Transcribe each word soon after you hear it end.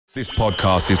This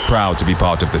podcast is proud to be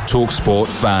part of the TalkSport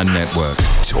Fan Network.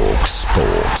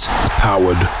 TalkSport.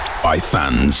 Powered by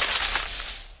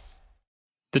fans.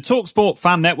 The TalkSport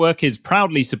Fan Network is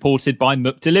proudly supported by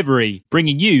McDelivery,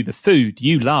 bringing you the food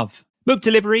you love.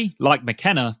 McDelivery, like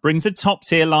McKenna, brings a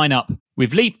top-tier lineup.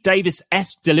 With Leif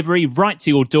Davis-esque delivery right to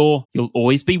your door, you'll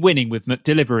always be winning with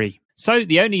McDelivery. So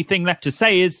the only thing left to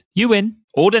say is, you win.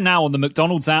 Order now on the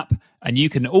McDonald's app, and you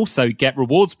can also get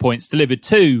rewards points delivered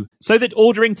too, so that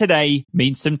ordering today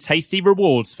means some tasty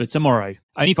rewards for tomorrow.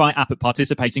 Only via app at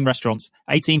participating restaurants.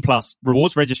 18 plus.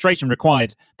 Rewards registration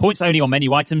required. Points only on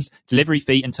menu items. Delivery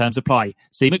fee and terms apply.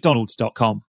 See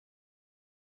mcdonalds.com.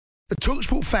 The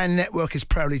TalkSport Fan Network is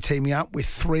proudly teaming up with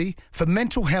 3 for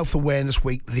Mental Health Awareness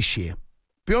Week this year.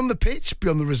 Beyond the pitch,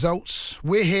 beyond the results,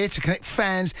 we're here to connect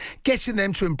fans, getting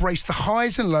them to embrace the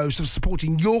highs and lows of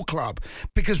supporting your club,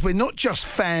 because we're not just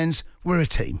fans, we're a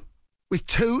team. With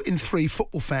 2 in 3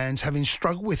 football fans having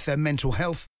struggled with their mental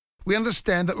health, we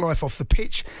understand that life off the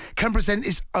pitch can present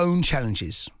its own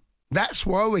challenges. That's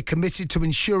why we're committed to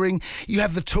ensuring you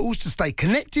have the tools to stay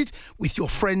connected with your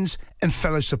friends and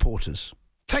fellow supporters.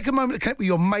 Take a moment to connect with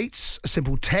your mates. A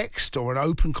simple text or an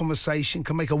open conversation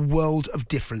can make a world of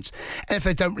difference. And if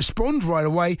they don't respond right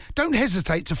away, don't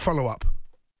hesitate to follow up.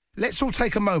 Let's all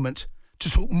take a moment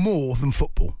to talk more than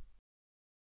football.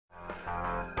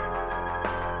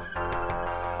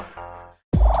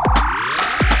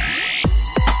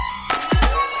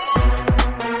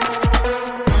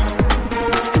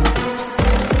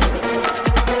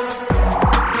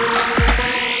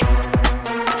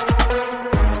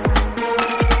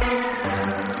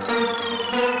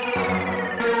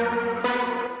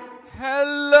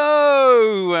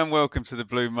 And welcome to the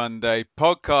Blue Monday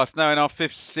podcast. Now in our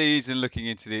 5th season, looking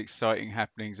into the exciting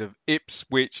happenings of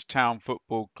Ipswich Town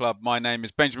Football Club. My name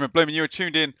is Benjamin Bloom and you are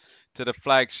tuned in to the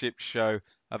flagship show,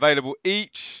 available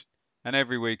each and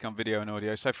every week on video and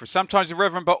audio. So for sometimes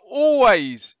irreverent but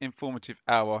always informative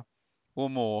hour or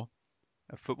more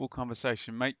of football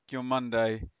conversation, make your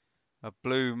Monday a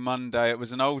Blue Monday. It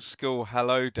was an old school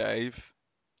hello, Dave.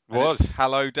 It was.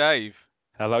 Hello, Dave.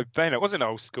 Hello, Ben. It was an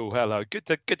old school hello. Good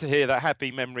to hear that.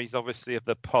 Happy memories, obviously, of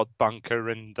the pod bunker.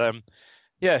 And who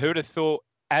would have thought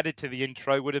added to the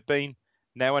intro would have been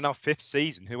now in our 5th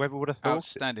season? Whoever would have thought?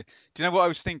 Outstanding. Do you know what I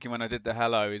was thinking when I did the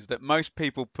hello? Is that most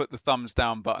people put the thumbs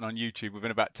down button on YouTube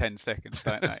within about 10 seconds,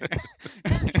 don't they?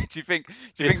 Do you think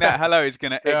that hello is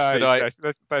going to expedite?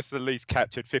 Yeah, that's at least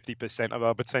captured 50% of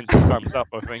our potential thumbs up,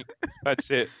 I think. That's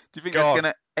it. Do you think that's going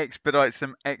to expedite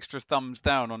some extra thumbs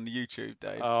down on the YouTube,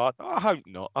 Dave? I hope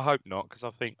not. Because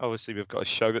I think, obviously, we've got a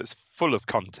show that's full of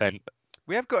content.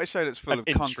 We have got a show that's full of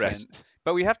interest. Content,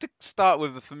 but we have to start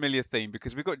with a familiar theme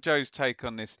because we've got Joe's take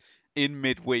on this in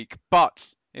midweek.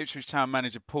 But Ipswich Town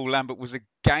manager Paul Lambert was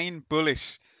again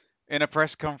bullish in a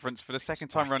press conference for the second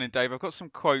time running, Dave. I've got some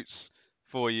quotes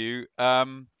for you.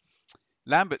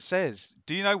 Lambert says,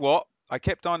 "Do you know what? I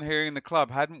kept on hearing the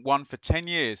club hadn't won for 10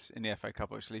 years in the FA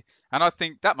Cup, obviously, and I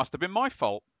think that must have been my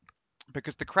fault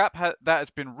because the crap that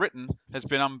has been written has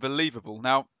been unbelievable."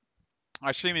 Now, I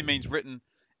assume he means written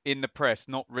in the press,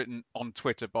 not written on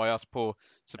Twitter by us poor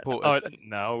supporters.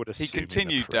 He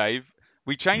continued, Dave,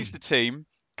 "We changed the team,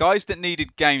 guys that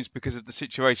needed games because of the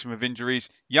situation with injuries,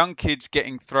 young kids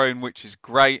getting thrown, which is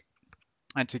great,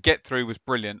 and to get through was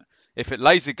brilliant. If it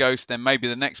lays a ghost, then maybe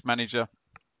the next manager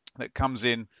that comes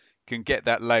in can get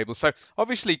that label." So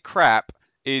obviously crap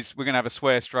is, we're going to have a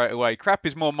swear straight away. Crap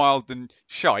is more mild than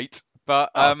shite,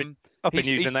 but I've been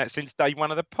using that since day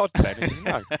one of the pod, Ben, as you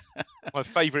know. My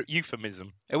favourite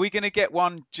euphemism. Are we going to get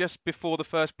one just before the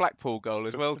first Blackpool goal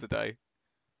as well today?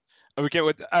 Are we get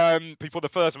with before the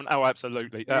first one? Oh,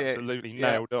 absolutely,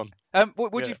 nailed on.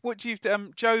 What do you?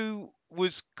 Joe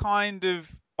was kind of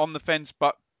on the fence,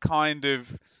 but kind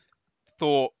of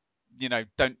thought,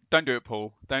 don't do it,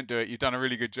 Paul. Don't do it. You've done a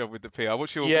really good job with the PR.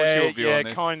 What's your view on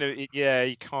this?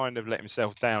 He kind of let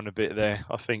himself down a bit there.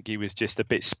 I think he was just a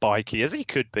bit spiky, as he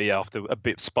could be after a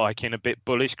bit spiky and a bit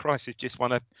bullish. Christ, he's just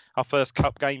won our first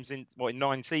cup games in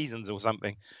 9 seasons or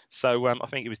something. So I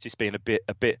think he was just being a bit,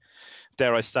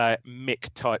 dare I say it,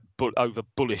 Mick type over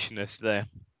bullishness there.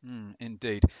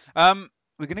 Indeed.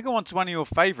 We're going to go on to one of your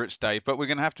favourites, Dave, but we're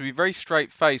going to have to be very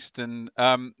straight-faced. And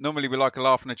normally we like a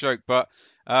laugh and a joke, but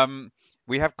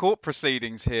we have court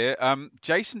proceedings here.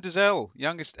 Jason Dezelle,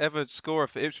 youngest ever scorer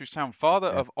for Ipswich Town, father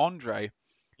of Andre,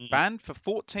 banned for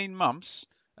 14 months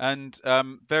and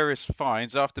various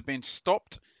fines after being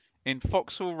stopped in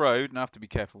Foxhall Road, and I have to be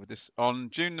careful with this, on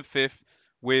June the 5th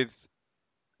with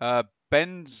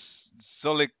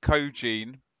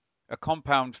benzoylcodeine, a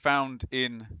compound found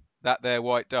in that there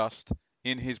white dust,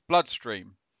 in his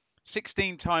bloodstream.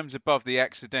 16 times above the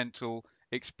accidental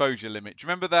exposure limit. Do you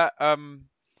remember that?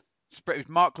 It was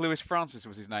Mark Lewis Francis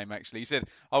was his name, actually. He said,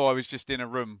 "Oh, I was just in a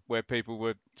room where people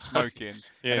were smoking."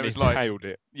 Yeah, and it he was like, inhaled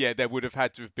it. yeah, there would have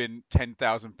had to have been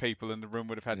 10,000 people, and the room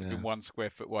would have had to have been 1 square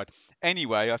foot wide.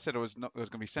 Anyway, I said I was going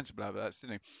to be sensible about that,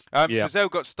 didn't he? Yeah. Giselle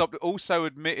got stopped. Also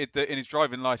admitted that in his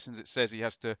driving license it says he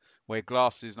has to wear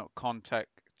glasses, not contact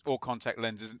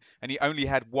lenses, and he only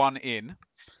had one in.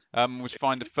 Was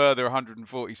fined a further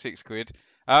 146 quid.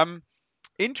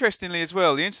 Interestingly as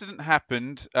well, the incident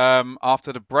happened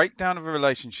after the breakdown of a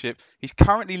relationship. He's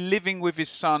currently living with his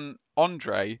son,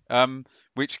 Andre,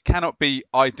 which cannot be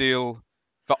ideal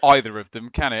for either of them,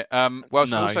 can it?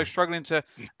 Whilst No. also struggling to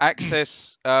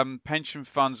access pension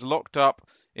funds locked up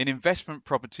in investment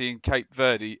property in Cape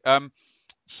Verde.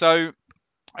 So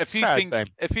a few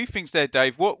things there,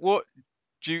 Dave. What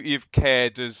duty of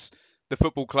care does the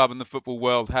football club and the football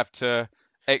world have to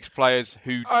ex-players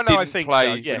who didn't play?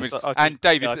 So, yes, and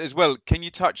David, as well, can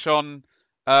you touch on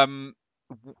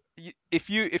if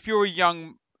you're a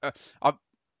young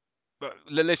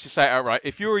let's just say it outright,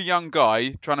 if you're a young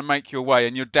guy trying to make your way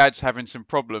and your dad's having some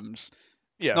problems,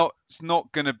 it's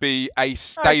not going to be a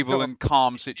stable and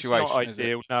calm situation. It's not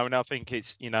ideal. No, and I think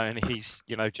it's, and he's,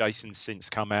 Jason's since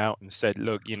come out and said,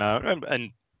 look,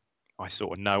 and I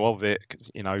sort of know of it,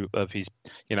 of his,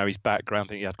 his background. I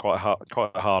think he had quite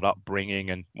a hard upbringing,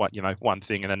 and one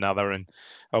thing and another, and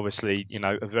obviously,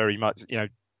 a very much,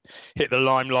 hit the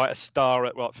limelight, a star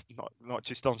at not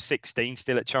just on 16,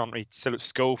 still at Chantry, still at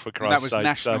school, for Christ's sake. That was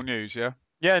national news, yeah.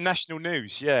 Yeah, national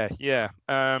news, yeah.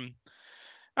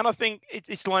 And I think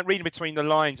it's like reading between the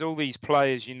lines. All these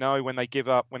players, when they give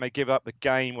up the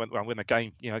game, when the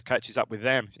game, catches up with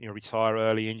them, retire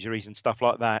early, injuries and stuff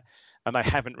like that, and they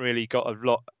haven't really got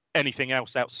anything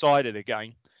else outside of the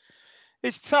game.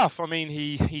 It's tough. I mean,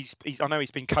 he's I know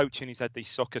he's been coaching. He's had these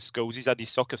soccer schools. He's had his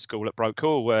soccer school at Broke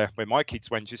Hall, where my kids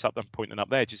went, just up. I'm pointing up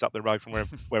there, just up the road from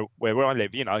where I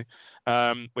live.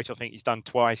 Which I think he's done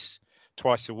twice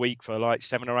a week for like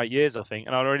 7 or 8 years, I think.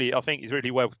 And I think he's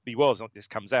really well. This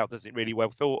comes out, does it really well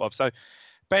thought of? So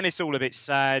Ben, it's all a bit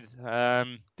sad.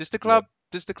 Does the club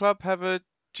have a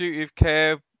duty of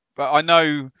care? But I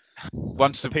know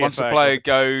once a player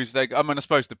goes, I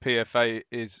suppose the PFA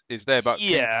is there, but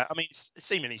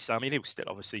seemingly so. I mean, he'll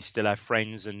still have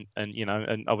friends and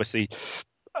and obviously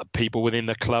people within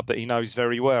the club that he knows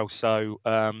very well. So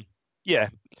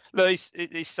look,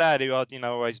 it's sad. Who I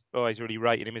always really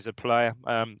rated him as a player,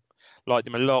 liked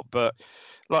him a lot, but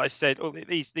like I said,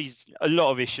 these a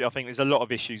lot of issues. I think there's a lot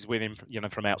of issues with him,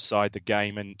 from outside the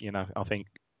game, and I think.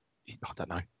 I don't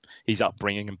know, his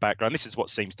upbringing and background. This is what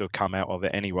seems to have come out of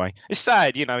it anyway. It's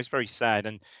sad, it's very sad,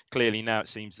 and clearly now it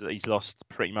seems that he's lost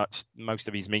pretty much most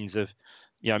of his means of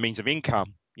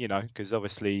income, because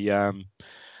obviously, he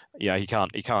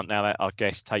can't now. That I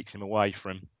guess takes him away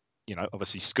from,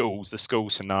 obviously the school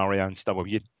scenario and stuff. Well,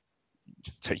 you'd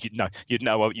know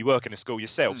you work in a school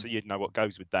yourself, so you'd know what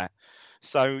goes with that.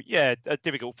 So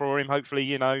difficult for him. Hopefully,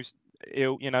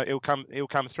 he'll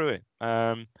come through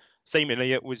it.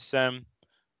 Seemingly it was so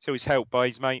he's helped by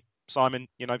his mate Simon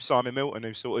Milton,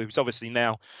 who's obviously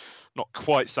now not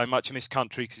quite so much in this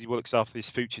country because he looks after this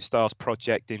Future Stars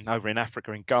project over in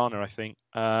Africa, in Ghana, I think.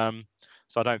 So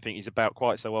I don't think he's about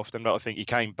quite so often, but I think he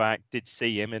came back, did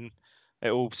see him, and it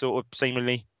all sort of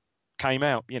seemingly came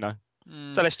out,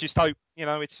 So let's just hope,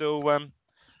 it's all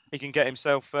he can get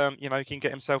himself,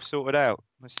 sorted out.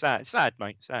 It's sad,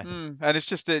 mate, sad. And it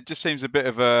just seems a bit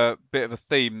of a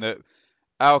theme that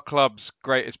our club's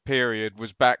greatest period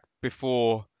was back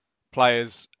before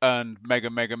players earned mega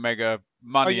money.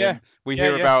 Oh, yeah. And we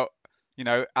hear about,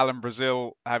 Alan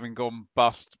Brazil having gone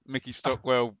bust, Mickey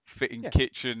Stockwell fitting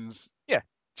kitchens,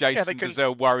 Jason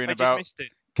Giselle worrying about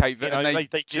Cape Verde. And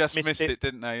they just missed it,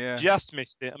 didn't they? Yeah. Just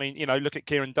missed it. I mean, look at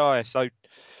Kieran Dyer. So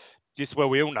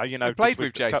we all know, he played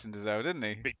with Jason Giselle, didn't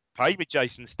he? He played with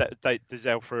Jason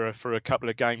Giselle for a couple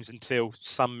of games until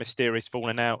some mysterious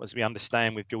falling out, as we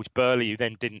understand, with George Burley, who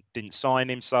then didn't sign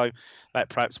him. So that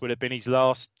perhaps would have been his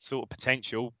last sort of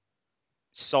potential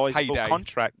sizable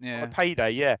contract, payday.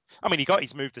 Yeah, I mean, he got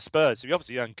his move to Spurs, so he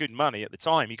obviously earned good money at the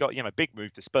time. He got big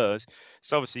move to Spurs,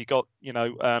 so obviously he got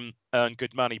earned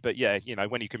good money. But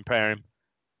when you compare him,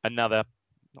 another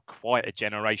not quite a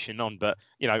generation on, but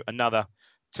another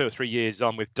 2 or 3 years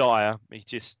on with Dyer, he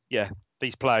just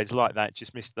these players like that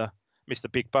just missed the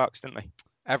big bucks, didn't they?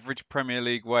 Average Premier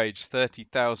League wage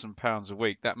 £30,000 a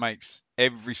week. That makes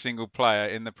every single player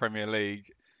in the Premier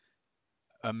League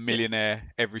a millionaire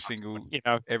every single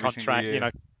contract. Single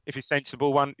year. If you're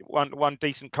sensible, one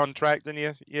decent contract, then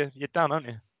you're done, aren't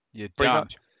you? You're pretty done.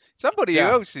 Much. Somebody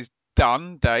else is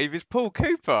done, Dave, is Paul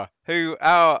Cooper, who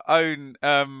our own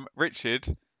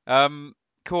Richard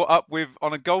caught up with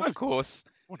on a golf course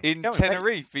in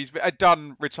Tenerife. He's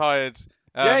done, retired.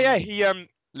 He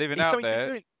living out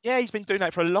there. He's been doing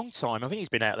that for a long time. I think he's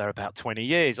been out there about 20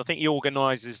 years. I think he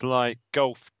organises like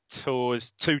golf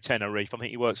tours to Tenerife. I think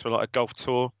he works for like a golf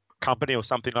tour company or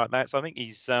something like that. So I think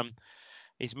he's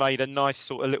made a nice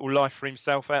sort of little life for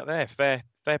himself out there.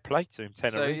 Fair play to him,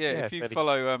 Tenerife. So if you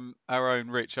follow our own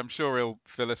Rich, I'm sure he'll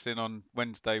fill us in on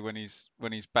Wednesday when he's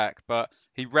back. But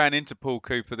he ran into Paul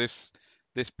Cooper this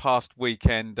past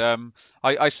weekend.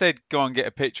 I said go and get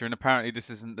a picture, and apparently this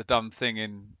isn't the done thing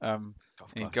in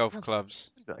golf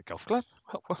clubs. A golf club?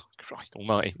 Well, Christ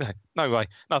Almighty, no way.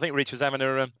 No, I think Rich was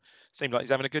seemed like he's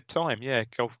having a good time. Yeah,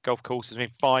 golf course has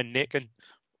been fine, Nick, and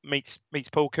meets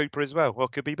Paul Cooper as well.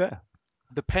 What could be better?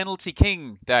 The penalty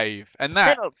king, Dave, and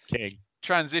that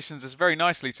transitions us very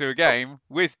nicely to a game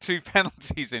with 2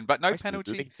 penalties in, but no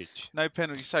penalty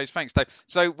saves. Thanks, Dave.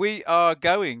 So we are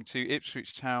going to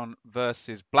Ipswich Town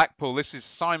versus Blackpool. This is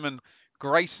Simon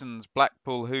Grayson's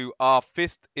Blackpool, who are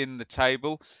 5th in the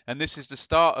table, and this is the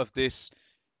start of this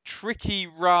tricky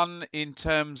run in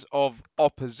terms of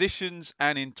oppositions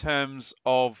and in terms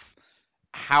of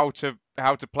how to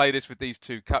play this with these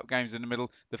 2 cup games in the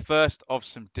middle. The first of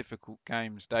some difficult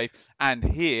games, Dave. And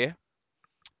here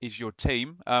is your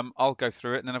team. I'll go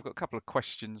through it, and then I've got a couple of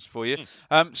questions for you.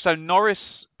 So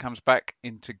Norris comes back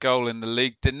into goal in the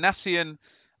league. Donasian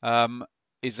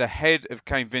is ahead of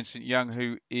Kane Vincent-Young,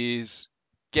 who is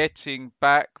getting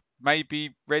back,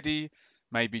 maybe ready,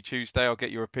 maybe Tuesday. I'll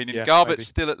get your opinion. Yeah, Garbutt's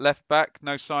still at left back.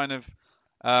 No sign of,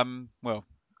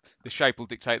 the shape will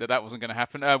dictate that wasn't going to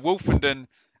happen. Wolfenden,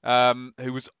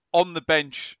 who was on the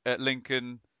bench at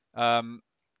Lincoln,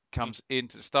 comes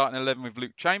into the starting 11 with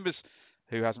Luke Chambers,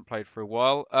 who hasn't played for a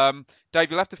while.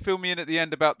 Dave, you'll have to fill me in at the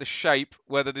end about the shape,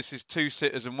 whether this is 2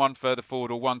 sitters and 1 further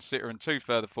forward or 1 sitter and 2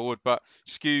 further forward. But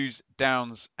Skews,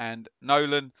 Downs and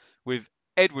Nolan, with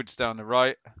Edwards down the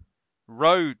right,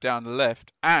 Rowe down the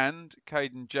left, and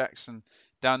Caden Jackson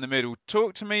down the middle.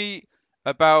 Talk to me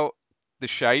about the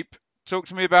shape. Talk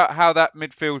to me about how that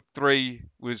midfield 3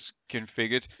 was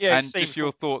configured, and just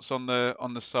your thoughts on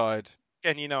the side.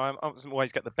 Again, I wasn't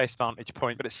always get the best vantage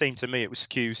point, but it seemed to me it was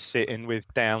Skews sitting with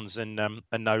Downs and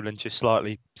Nolan just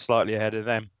slightly ahead of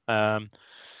them. And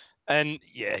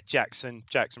yeah, Jackson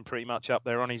pretty much up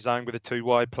there on his own with the 2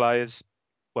 wide players.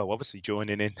 Well, obviously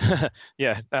joining in.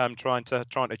 Trying to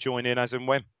join in as and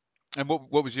when. And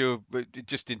what was your,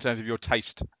 just in terms of your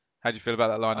taste? How do you feel about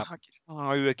that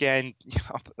lineup? Again,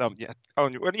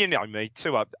 you know me,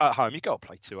 2 up at home. You got to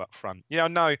play 2 up front. I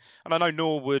know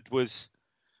Norwood was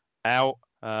out,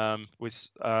 with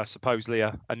supposedly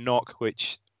a knock,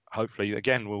 which hopefully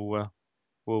again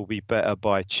will be better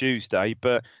by Tuesday.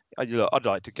 But I'd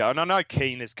like to go, and I know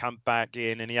Keane has come back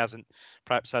in, and he hasn't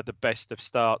perhaps had the best of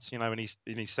starts, in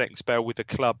his second spell with the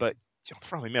club. But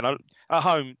throw him in at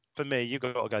home. For me, you've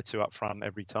got to go 2 up front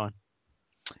every time.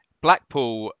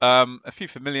 Blackpool, a few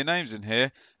familiar names in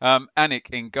here.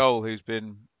 Anik in goal, who's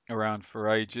been around for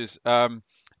ages.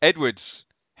 Edwards,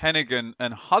 Hennigan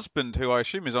and Husband, who I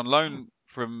assume is on loan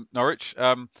from Norwich,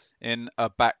 in a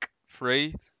back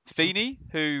 3. Feeney,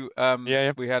 who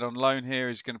we had on loan here,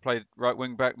 is going to play right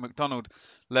wing back. McDonald,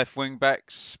 left wing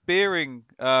back. Spearing,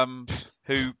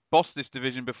 who bossed this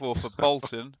division before for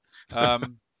Bolton.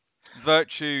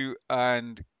 Virtue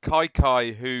and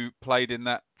Kai, who played in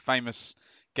that famous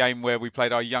game where we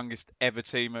played our youngest ever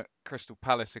team at Crystal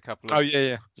Palace a couple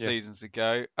of seasons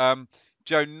ago.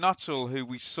 Joe Nuttall, who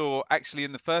we saw actually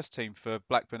in the first team for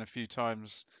Blackburn a few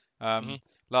times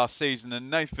last season, and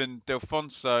Nathan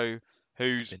Delfonso,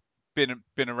 who's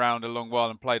been around a long while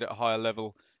and played at a higher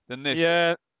level than this.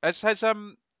 Yeah. Has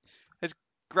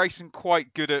Grayson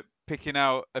quite good at picking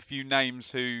out a few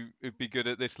names who would be good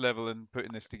at this level and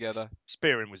putting this together?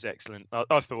 Spearing was excellent.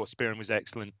 I thought Spearing was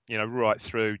excellent. Right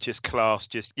through, just class,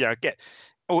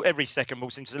 every second ball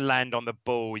seems to land on the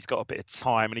ball. He's got a bit of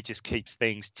time and he just keeps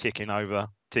things ticking over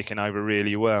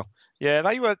really well. Yeah,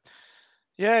 they were.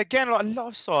 Yeah, again, like a lot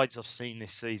of sides I've seen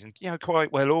this season,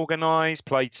 quite well organised,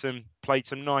 played some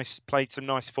nice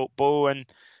football, and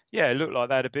it looked like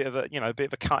they had a bit of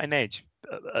a cutting edge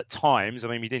at times. I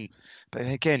mean, we didn't, but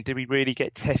again, did we really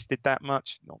get tested that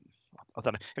much? I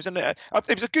don't know.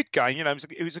 It was a good game,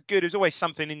 It was always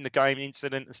something in the game,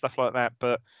 incident and stuff like that.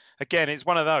 But again, it's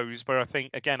one of those where I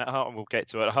think again and we'll get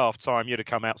to it at half time, you'd have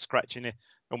come out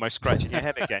almost scratching your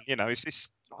head again. It's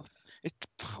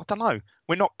I don't know.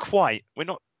 We're not quite. I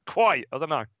don't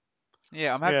know.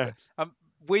 Yeah, I'm happy.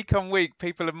 Week on week,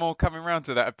 people are more coming around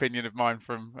to that opinion of mine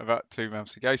from about 2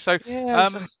 months ago. So,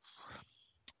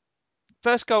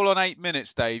 First goal on 8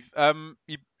 minutes, Dave.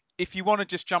 If you want to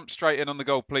just jump straight in on the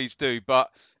goal, please do.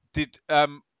 But did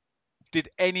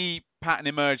any pattern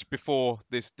emerge before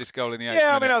this goal in the 8th minute?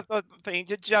 Yeah, I mean, I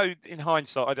think Joe, in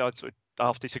hindsight, I sort of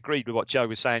half disagreed with what Joe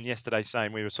was saying yesterday,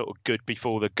 saying we were sort of good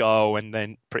before the goal and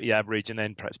then pretty average and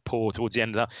then perhaps poor towards the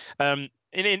end of that.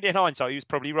 In hindsight, he was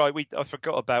probably right. I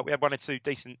forgot about. We had one or two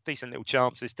decent little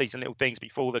chances, decent little things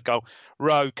before the goal.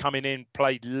 Rowe coming in,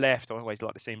 played left. I always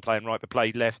like to see him playing right, but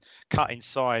played left. Cut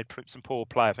inside, some poor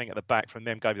play, I think, at the back from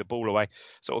them, gave the ball away.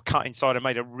 Sort of cut inside and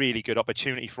made a really good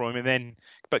opportunity for him.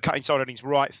 But cut inside on his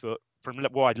right foot from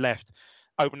wide left.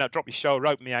 Opened up, dropped his shoulder,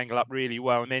 opened the angle up really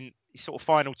well, and then his sort of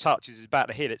final touch as he's about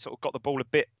to hit it, sort of got the ball a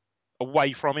bit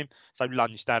away from him, so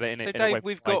lunged at it. So Dave,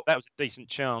 that was a decent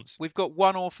chance. We've got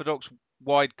one orthodox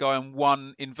wide guy and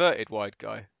one inverted wide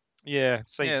guy. Yeah,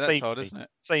 that's odd, isn't it?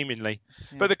 Seemingly.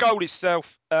 Yeah. But the goal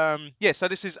itself... yeah, so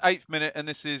this is 8th minute and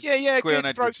this is good.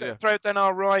 Edwards. Throw it down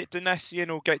our right. Donasian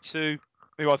will get to,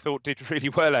 who I thought did really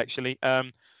well, actually.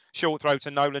 Short throw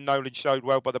to Nolan. Nolan showed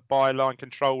well by the byline,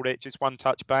 controlled it, just one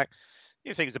touch back.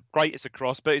 You think it's the greatest of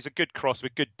cross, but it's a good cross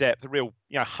with good depth. A real,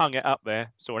 hung it up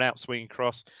there. Saw an outswinging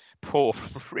cross. Poor,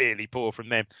 really poor from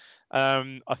them.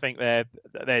 I think they're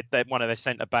one of their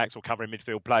centre backs or covering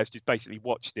midfield players just basically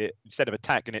watched it instead of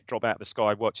attacking it, drop out of the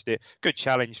sky, watched it. Good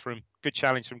challenge from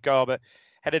Garbutt.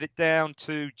 Headed it down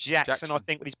to Jackson, I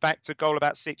think, with his back to goal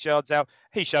about 6 yards out.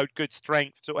 He showed good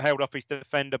strength, sort of held off his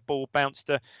defender, ball bounced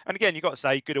to. And again, you've got to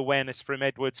say, good awareness from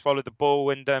Edwards, followed the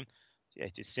ball and,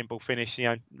 just simple finish,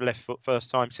 left foot first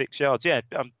time, 6 yards. Yeah,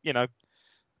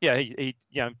 he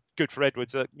good for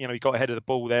Edwards. He got ahead of the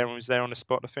ball there and was there on the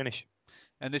spot to finish.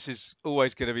 And this is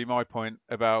always going to be my point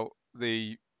about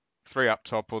the 3 up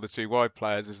top or the 2 wide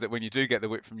players, is that when you do get the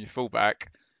width from your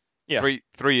fullback,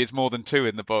 three is more than 2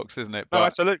 in the box, isn't it? But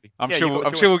absolutely. I'm sure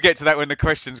we'll get to that when the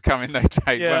questions come in, though,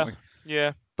 Dave. Yeah, won't we?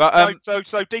 Yeah. But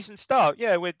so decent start.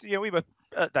 Yeah, we were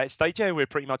at that stage. Yeah, we were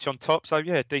pretty much on top. So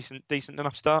yeah, decent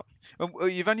enough start. Well,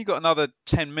 you've only got another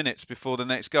 10 minutes before the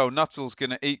next goal. Nuttall's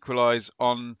going to equalise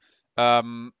on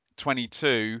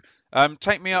 22.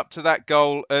 Take me up to that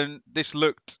goal, and this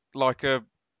looked like a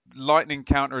lightning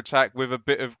counter-attack with a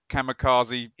bit of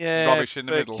kamikaze rubbish in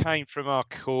the middle. It came from our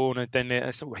corner, then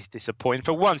it's always disappointing.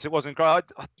 For once, it wasn't great.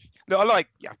 I like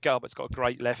Garbutt's got a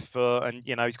great left foot, and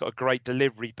he's got a great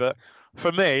delivery. But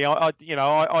for me, I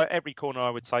every corner I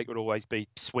would take would always be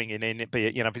swinging in. Be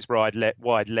it if it's wide left,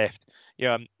 wide left, you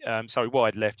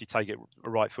take it. A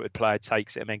right-footed player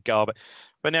takes it, and then Garbutt.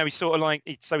 But now he's sort of like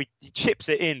he chips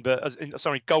it in, but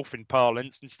golfing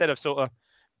parlance, instead of sort of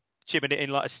chipping it in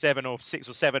like a 7 or 6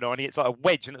 or 7 on, it's like a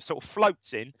wedge and it sort of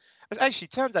floats in. It actually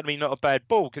turns out to be not a bad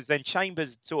ball, because then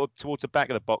Chambers sort of towards the back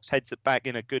of the box heads it back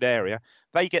in a good area.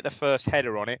 They get the first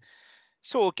header on it,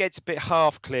 sort of gets a bit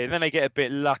half clear, then they get a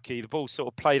bit lucky. The ball sort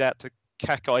of played out to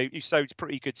Kakai, who showed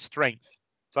pretty good strength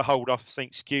to hold off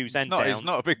St. Skews and down. He's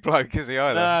not a big bloke, is he,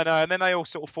 either? No, and then they all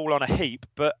sort of fall on a heap,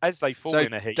 but as they fall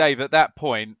in a heap... Dave, at that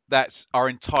point, that's our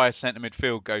entire centre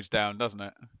midfield goes down, doesn't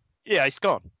it? Yeah, it's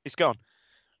gone.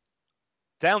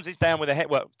 Downs is down with a head.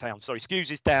 Well,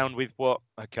 Skews is down with what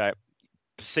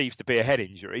perceives to be a head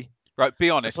injury. Right,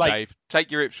 be honest, Dave. Take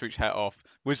your Ipswich hat off.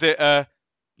 Was it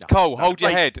Cole? Hold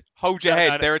your head. Hold your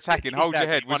head. They're attacking. Hold your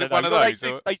head. Was it one of those?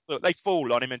 They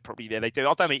fall on him, and probably they do.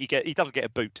 I don't think he doesn't get a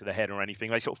boot to the head or anything.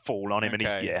 They sort of fall on him,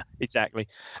 and exactly.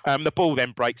 The ball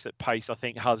then breaks at pace. I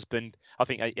think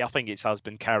it's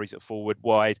Husband carries it forward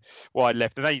wide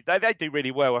left, and they do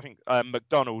really well. I think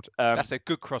McDonald. That's a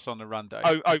good cross on the run, Dave.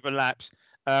 Overlaps.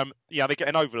 They get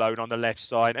an overload on the left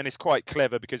side, and it's quite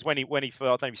clever because when he I don't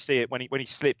know if you see it, when he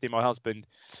slipped in, my husband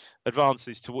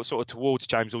advances towards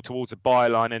Chambers or towards the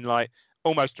byline, and like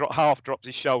almost half drops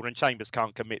his shoulder, and Chambers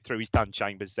can't commit through. He's done,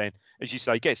 Chambers. Then, as you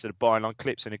say, gets to the byline,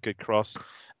 clips in a good cross.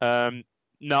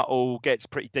 Nuttall gets a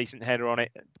pretty decent header on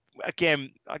it.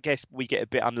 Again, I guess we get a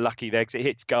bit unlucky there because it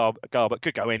hits Garbutt,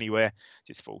 could go anywhere,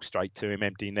 just falls straight to him,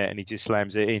 empty net, and he just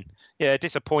slams it in. Yeah,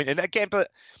 disappointing again,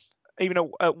 but. Even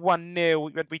at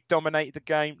 1-0, we dominated the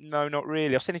game. No, not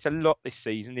really. I've seen it a lot this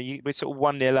season. We're sort of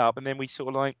 1-0 up, and then we sort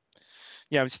of like,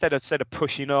 instead of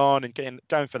pushing on and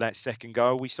going for that second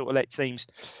goal, we sort of let teams.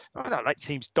 I don't let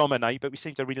teams dominate, but we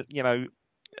seem to really,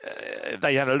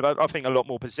 they had I think a lot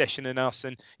more possession than us,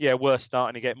 and we're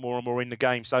starting to get more and more in the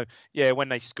game. So when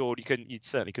they scored, you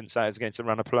certainly couldn't say it was against a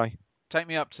run of play. Take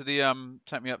me up to the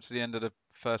end of the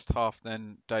first half,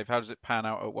 then, Dave. How does it pan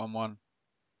out at 1-1?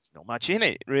 not much in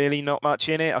it, really. Not much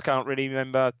in it. I can't really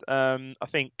remember. I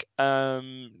think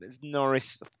there's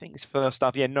Norris. I think it's first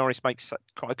up. Yeah, Norris makes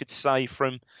quite a good save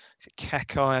from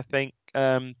Kakai, I think.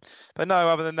 But no,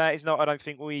 other than that, it's not. I don't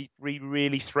think we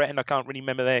really threatened. I can't really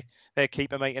remember their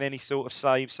keeper making any sort of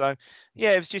save. So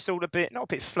yeah, it was just all not a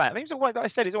bit flat. I think it was always, like I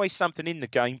said, there's always something in the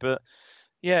game, but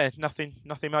yeah, nothing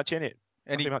much in it.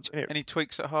 Any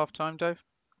tweaks at half time, Dave?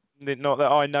 Not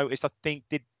that I noticed. I think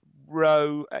did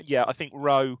Rowe. Yeah, I think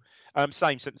Rowe.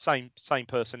 Same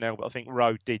personnel, but I think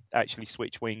Rowe did actually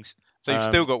switch wings. So you've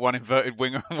still got one inverted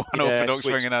winger and one orthodox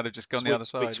winger now. They've just gone the other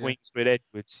side. Switch wings with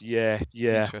Edwards. Yeah.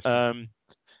 Interesting.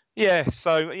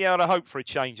 So yeah, I hope for a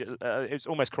change. It was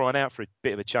almost crying out for a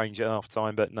bit of a change at half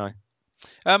time, but no.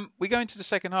 We go into the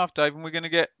second half, Dave, and we're going to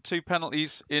get 2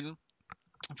 penalties in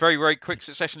very, very quick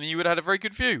succession, and you would have had a very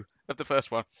good view of the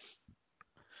first one.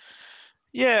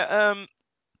 Yeah,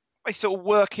 they sort of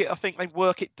work it. I think they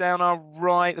work it down our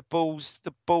right. The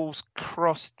ball's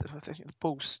crossed. I think the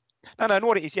ball's. No,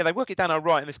 what it is, yeah, they work it down our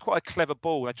right, and it's quite a clever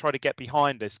ball. They try to get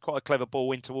behind us. Quite a clever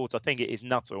ball in towards, I think it is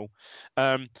Nuttall.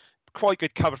 Quite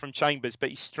good cover from Chambers, but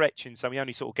he's stretching, so he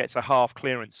only sort of gets a half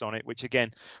clearance on it, which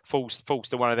again falls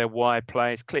to one of their wide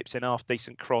players, clips in half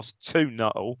decent cross to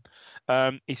Nuttall.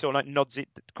 He sort of like nods it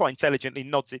quite intelligently,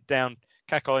 nods it down.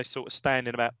 Kakai sort of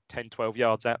standing about 10, 12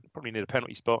 yards out, probably near the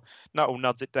penalty spot. Nuttall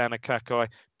nods it down to Kakai.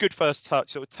 Good first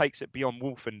touch, sort of takes it beyond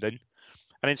Wolfenden, and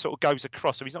then sort of goes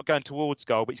across. So he's not going towards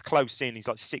goal, but he's close in. He's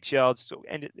like 6 yards, sort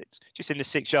of just in the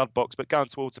 6-yard box, but going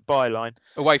towards the byline.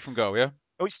 Away from goal, yeah?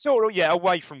 Oh, it's sort of, yeah,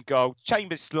 away from goal.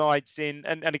 Chambers slides in,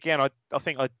 and again, I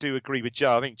think I do agree with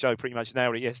Joe. I think Joe pretty much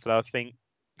nailed it yesterday. I think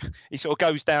he sort of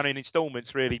goes down in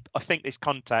instalments, really. I think there's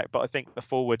contact, but I think the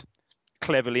forward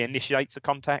cleverly initiates a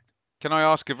contact. Can I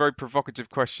ask a very provocative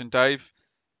question, Dave?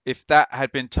 If that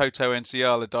had been Toto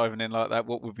Nsiala diving in like that,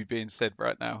 what would be being said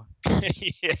right now?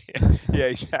 yeah,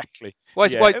 exactly. Why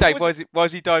is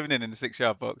he diving in the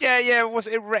 6-yard box? Yeah. Was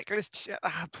it a reckless?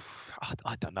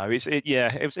 I don't know.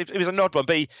 It was an odd one,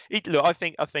 but look. I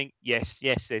think yes.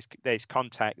 There's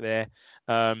contact there.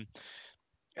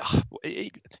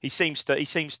 He seems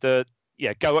to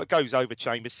goes over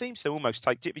Chambers. Seems to almost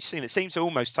take. You've seen it. Seems to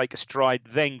almost take a stride,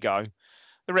 then go.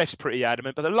 The ref's pretty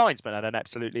adamant, but the linesman had an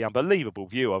absolutely unbelievable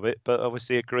view of it. But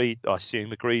obviously agreed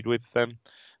with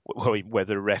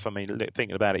whether the ref. I mean,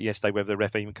 thinking about it yesterday, whether the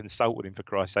ref even consulted him, for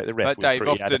Christ's sake. The ref. But Dave,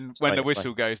 often when the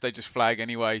whistle goes, they just flag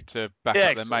anyway to back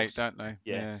up their mate, don't they?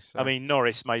 Yeah. So. I mean,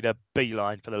 Norris made a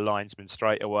beeline for the linesman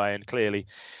straight away, and clearly,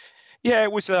 yeah,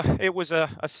 it was a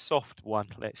soft one,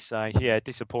 let's say. Yeah,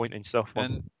 disappointing soft one.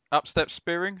 And up-step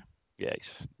Spearing. Yeah,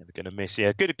 he's never going to miss.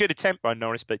 Yeah, good attempt by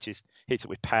Norris, but just hits it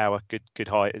with power. Good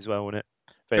height as well, isn't it?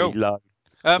 Very low,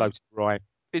 low to the right.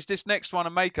 Is this next one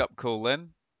a make-up call then?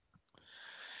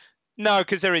 No,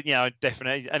 because they're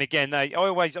definitely. And again, I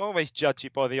always judge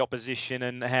it by the opposition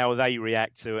and how they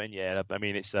react to it. And yeah, I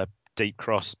mean it's a deep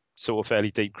cross, sort of fairly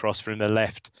deep cross from the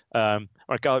left. Or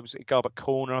Garbutt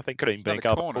corner, I think. Could even be a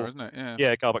Garbutt corner, isn't it?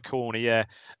 Yeah, Garbutt corner. Yeah.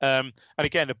 And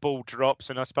again, the ball drops,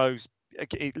 and I suppose a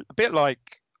bit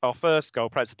like our first goal,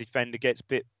 perhaps the defender gets a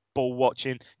bit ball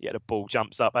watching. Yeah, the ball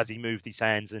jumps up as he moved his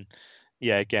hands, and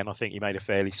yeah, again, I think he made a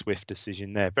fairly swift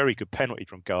decision there. Very good penalty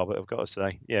from Garbutt, I've got to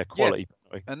say. Yeah, quality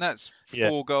penalty. And that's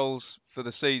 4 goals for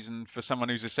the season for someone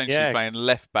who's essentially playing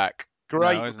left back.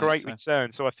 Great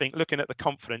return. So I think looking at the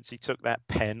confidence he took that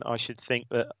pen, I should think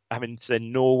that having said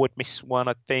Norwood missed one,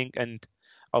 I think, and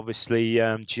obviously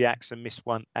Jackson missed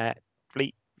one at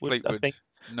Fleetwood. I think.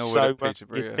 Norwood so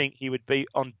you'd think he would be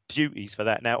on duties for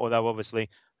that now, although obviously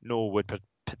Norwood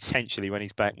potentially when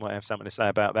he's back might have something to say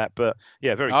about that. But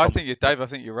yeah, Dave, I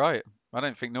think you're right. I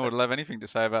don't think Norwood will have anything to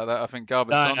say about that. I think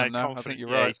Garbutt's on him now. I think you're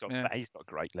right. He's got a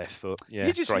great left foot. Yeah,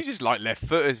 you just like left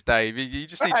footers, Dave. You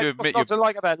just need to admit what I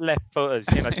like about left footers,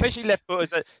 especially left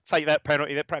footers that take that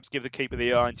penalty, that perhaps give the keeper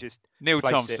the eye and just Neil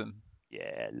Thompson.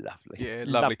 Yeah, lovely. Yeah,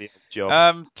 lovely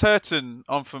job. Turton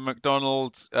on for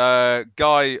McDonald,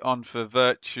 Guy on for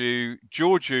Virtue,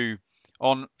 Georgiou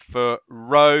on for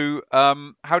Rowe.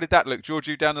 How did that look?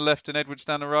 Georgiou down the left and Edwards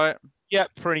down the right? Yeah,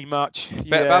 pretty much.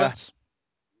 Better balance?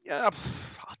 Yeah,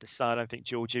 I don't think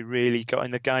Georgiou really got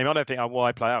in the game. I don't think our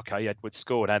wide player, okay, Edwards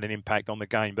scored, had an impact on the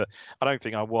game, but I don't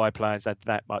think our wide players had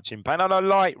that much impact. And I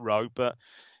like Rowe, but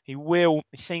he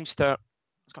seems to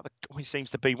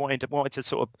be wanting to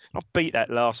sort of not beat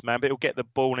that last man, but he'll get the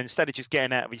ball, and instead of just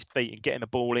getting out of his feet and getting the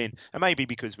ball in, and maybe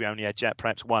because we only had Jack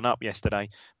perhaps one up yesterday,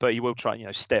 but he will try,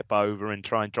 step over and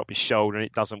try and drop his shoulder, and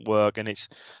it doesn't work, and it's,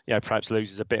 perhaps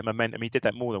loses a bit of momentum. He did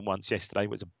that more than once yesterday. It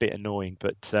was a bit annoying,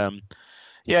 but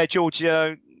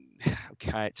Georgiou,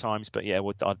 okay at times, but yeah,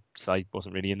 I'd say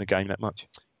wasn't really in the game that much.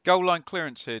 Goal line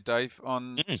clearance here, Dave,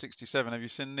 on Mm. 67. Have you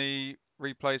seen the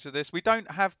replays of this? We don't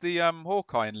have the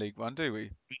Hawkeye in League One, do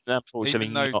we? Unfortunately,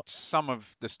 Even though not. some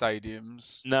of the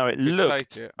stadiums No, it could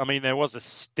looked. take it. I mean, there was a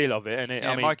still of it, and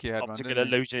Yeah, Mikey had one, optical didn't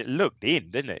he? illusion. It looked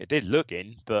in, didn't it? It did look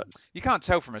in, but You can't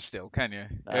tell from a still, can you?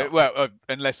 No.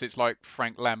 Unless it's like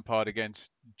Frank Lampard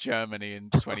against Germany in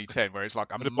 2010, where it's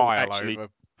like a the ball mile actually over.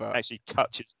 But actually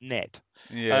touches net.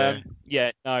 yeah.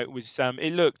 No, it was.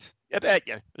 It looked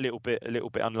a little bit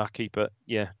unlucky, but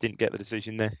yeah, didn't get the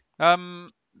decision there.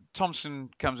 Thompson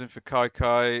comes in for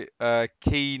Kai,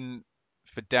 Keane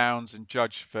for Downs, and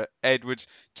Judge for Edwards.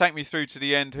 Take me through to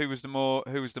the end. Who was the more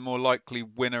likely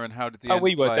winner, and how did the end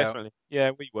We were play out? definitely.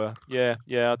 Yeah, we were. Yeah.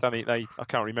 I don't think I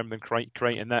can't remember them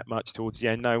creating that much towards the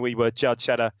end. No, we were. Judge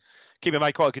had a keeper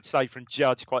made quite a good save from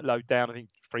Judge, quite low down. I think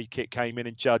free kick came in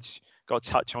and Judge got a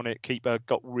touch on it. Keeper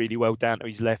got really well down to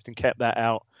his left and kept that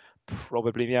out.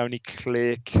 Probably the only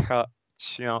clear-cut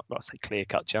chance. Well, I say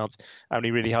clear-cut chance.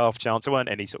 Only really half chance. There weren't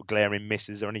any sort of glaring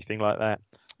misses or anything like that.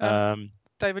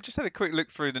 Dave, I just had a quick look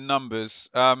through the numbers.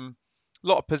 A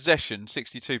lot of possession,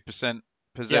 62%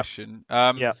 possession.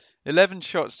 11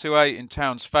 shots to 8 in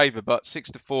Town's favour, but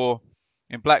 6-4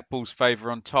 in Blackpool's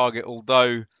favour on target,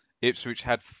 although Ipswich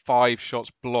had 5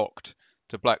 shots blocked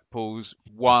to Blackpool's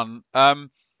 1.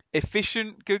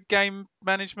 Efficient, good game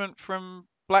management from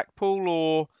Blackpool,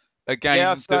 or a game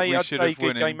that we should have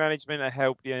won? Good game management that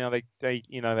helped. They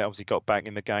obviously got back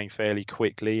in the game fairly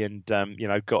quickly and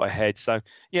got ahead. So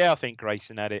yeah, I think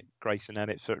Grayson had it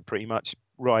sort of pretty much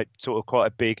right. Sort of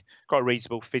quite a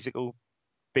reasonable, physical,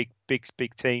 big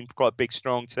team, quite a big,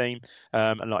 strong team.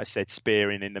 And like I said,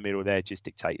 Spearing in the middle there just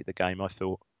dictated the game. I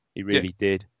thought he really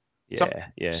did.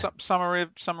 Yeah. Summary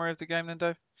of the game then,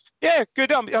 Dave. Yeah,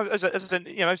 good. As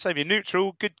a Saviour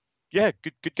neutral, good. Yeah,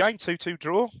 good game. 2-2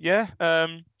 draw. Yeah.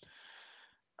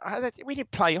 We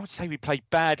didn't play. I would say we played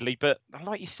badly, but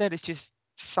like you said, it's just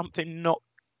something not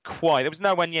quite. There was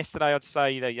no one yesterday. I'd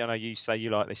say that you say you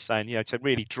like this saying, to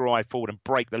really drive forward and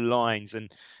break the lines.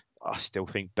 And I still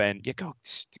think Ben, you got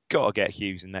to get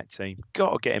Hughes in that team.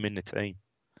 Got to get him in the team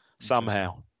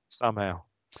somehow.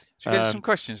 Should we get some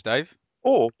questions, Dave?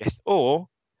 Or,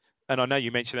 and I know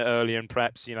you mentioned it earlier, and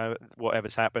perhaps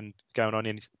whatever's happened going on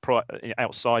in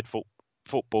outside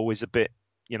football is a bit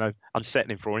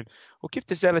unsettling for him. Well, give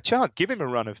Dazelle a chance. Give him a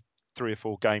run of 3 or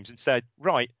 4 games and say,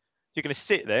 right, you're going to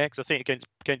sit there, because I think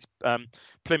against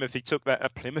Plymouth he took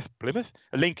that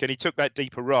Lincoln he took that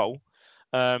deeper role.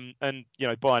 And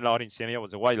by and large, I didn't see any. I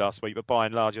was away last week, but by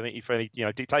and large, I think he fairly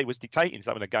was dictating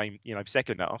some of the game.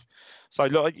 Second half. So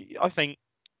look, I think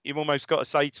you've almost got to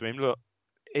say to him, look,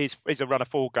 here's a run of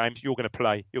 4 games. You're going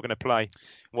to play,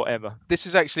 whatever. This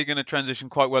is actually going to transition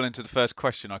quite well into the first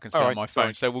question I can see on my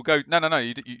phone. Sorry. So we'll go. No.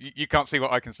 You can't see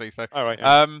what I can see. So all right.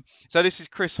 So this is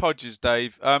Chris Hodges,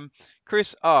 Dave.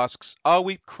 Chris asks, are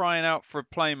we crying out for a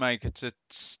playmaker to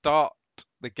start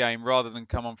the game rather than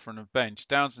come on from the bench?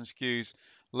 Downs and Skews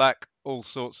lack all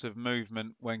sorts of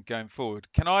movement when going forward.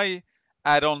 Can I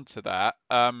add on to that?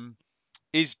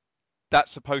 Is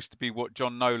that's supposed to be what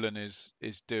John Nolan is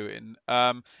doing.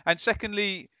 And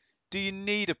secondly, do you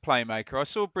need a playmaker? I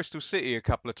saw Bristol City a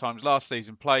couple of times last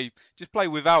season play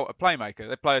without a playmaker.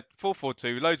 They played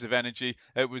 4-4-2, loads of energy.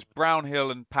 It was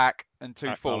Brownhill and Pack and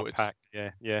 2 forwards. Pack,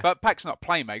 yeah. But Pack's not a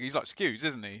playmaker. He's like Skews,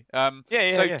 isn't he?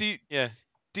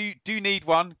 Do you need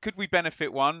one? Could we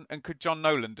benefit one? And could John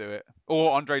Nolan do it?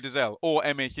 Or Andre Dazelle? Or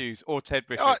Emir Hughes? Or Ted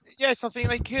Bishop? Yes, I think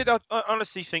they could. I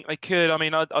honestly think they could. I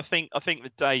mean, I think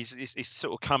the days is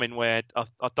sort of coming where I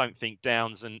don't think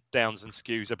Downs and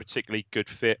Skews are particularly good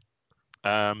fit.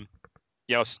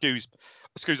 Skews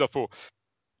I thought.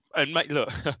 And mate, look,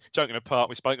 joking apart,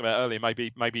 we spoke about earlier.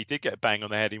 Maybe he did get a bang on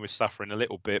the head. He was suffering a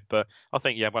little bit, but I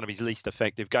think one of his least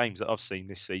effective games that I've seen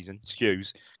this season,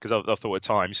 Skews, because I thought at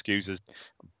times Skews has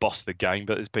bossed the game,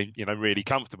 but has been really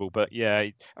comfortable. But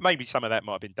maybe some of that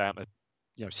might have been down to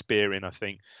Spearing, I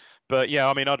think. But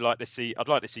I mean, I'd like to see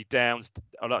Downs.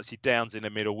 I'd like to see Downs in the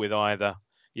middle with either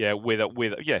with a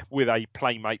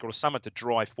playmaker or someone to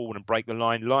drive forward and break the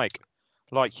line like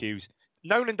Hughes.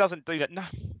 Nolan doesn't do that. No.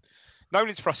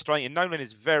 Nolan's frustrating. Nolan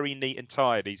is very neat and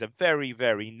tidy. He's a very,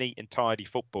 very neat and tidy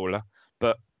footballer,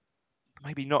 but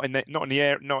maybe not in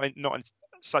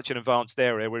such an advanced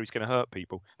area where he's going to hurt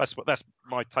people. That's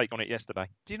my take on it yesterday.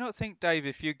 Do you not think, Dave,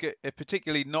 if you get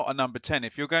particularly not a number 10,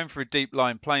 if you're going for a deep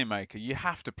line playmaker, you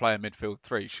have to play a midfield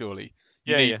 3, surely?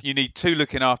 You need 2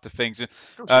 looking after things.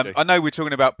 I know we're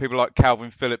talking about people like Calvin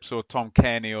Phillips or Tom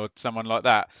Kearney or someone like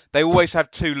that. They always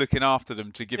have 2 looking after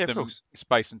them to give them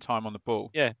space and time on the ball.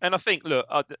 Yeah, and I think, look,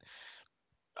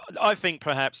 I think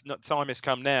perhaps time has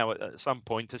come now at some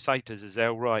point to say to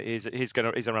Zizelle, right, he's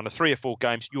around 3 or 4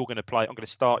 games. You're going to play. I'm going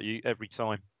to start you every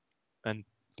time, and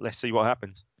let's see what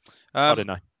happens. I don't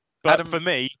know, but Adam, for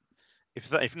me,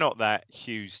 if not that,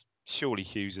 surely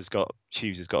Hughes has got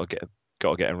to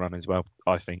get a run as well.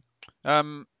 I think.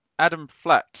 Adam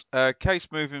Flatt, case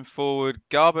moving forward,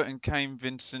 Garbutt and Kane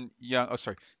Vincent Young.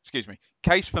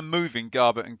 Case for moving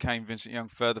Garbutt and Kane Vincent Young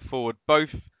further forward.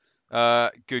 Both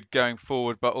good going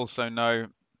forward, but also no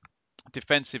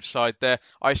defensive side there.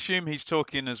 I assume he's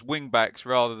talking as wing backs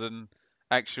rather than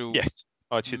actual. Yes,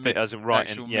 I should think as a right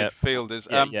actual and midfielders.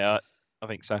 I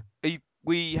think so.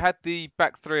 We had the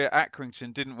back three at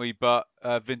Accrington, didn't we? But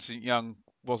Vincent Young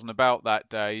wasn't about that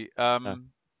day. No.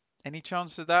 Any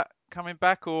chance of that coming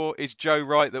back, or is Joe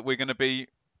right that we're going to be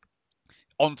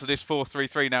onto this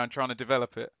 4-3-3 now and trying to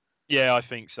develop it? Yeah, I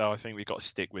think so. I think we've got to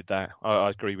stick with that. I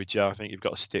agree with Joe. I think you've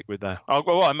got to stick with that.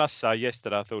 Well, I must say,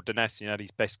 yesterday I thought Donacien had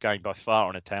his best game by far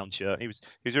on a Town shirt. He was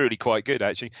really quite good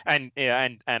actually, and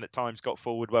at times got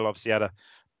forward well. Obviously had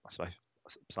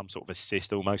some sort of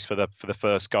assist almost for the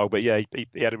first goal, but yeah, he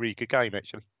had a really good game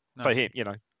actually. Nice. For him,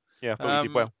 I thought he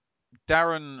did well.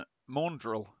 Darren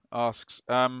Maundrell asks,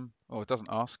 it doesn't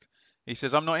ask. He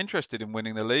says, I'm not interested in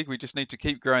winning the league. We just need to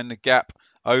keep growing the gap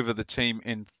over the team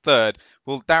in third.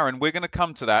 Well, Darren, we're going to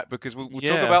come to that because we'll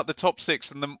talk about the top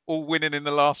 6 and them all winning in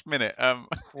the last minute.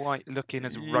 Quite looking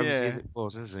as rosy as it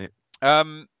was, isn't it?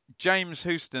 James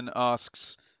Houston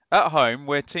asks, at home,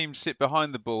 where teams sit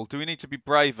behind the ball, do we need to be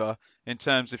braver in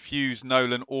terms of Hughes,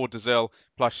 Nolan or Dozzell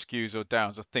plus Skews or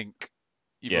Downs? I think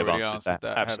you've already answered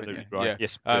that. Absolutely right. Yeah.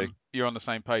 Yes, you're on the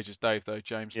same page as Dave, though,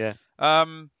 James. Yeah.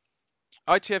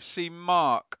 ITFC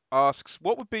Mark asks,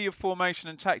 what would be your formation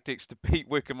and tactics to beat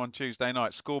Wycombe on Tuesday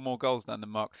night? Score more goals than the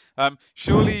Mark.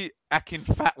 Surely Akin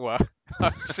Fatwa,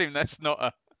 I assume that's not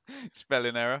a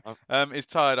spelling error, is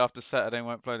tired after Saturday and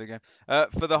won't play the game.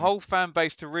 For the whole fan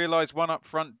base to realise one up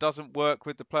front doesn't work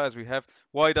with the players we have,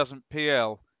 why doesn't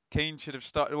PL? Keane should have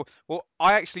started. Well,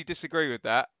 I actually disagree with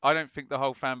that. I don't think the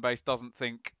whole fan base doesn't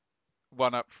think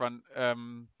one up front. I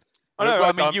mean,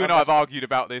 you and I have argued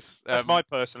about this. That's my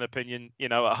personal opinion,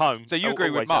 at home. So you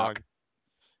agree with Mark?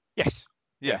 Yes.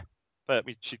 Yeah. But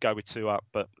we should go with 2 up.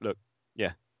 But look,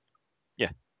 yeah.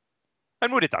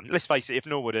 And would have done. Let's face it, if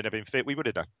Norwood had been fit, we would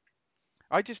have done.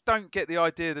 I just don't get the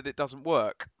idea that it doesn't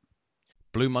work.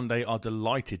 Blue Monday are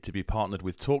delighted to be partnered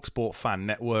with TalkSport Fan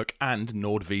Network and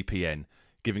NordVPN,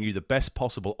 giving you the best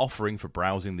possible offering for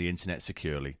browsing the internet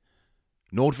securely.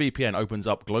 NordVPN opens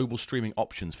up global streaming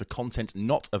options for content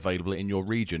not available in your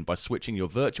region by switching your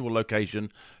virtual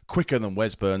location quicker than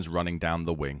Wes Burns running down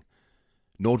the wing.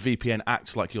 NordVPN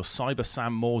acts like your cyber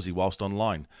Sam Morsey whilst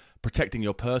online, protecting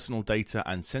your personal data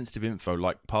and sensitive info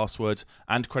like passwords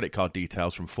and credit card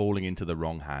details from falling into the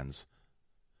wrong hands.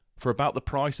 For about the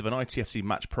price of an ITFC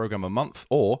match program a month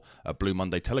or a Blue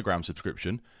Monday Telegram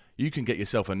subscription, you can get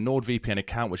yourself a NordVPN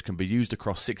account which can be used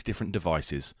across 6 different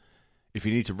devices. If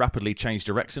you need to rapidly change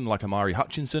direction like Amari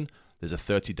Hutchinson, there's a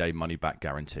 30-day money-back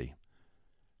guarantee.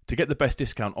 To get the best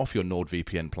discount off your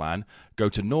NordVPN plan, go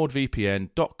to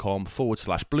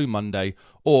nordvpn.com/Blue Monday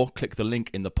or click the link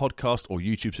in the podcast or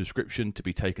YouTube subscription to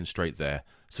be taken straight there,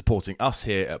 supporting us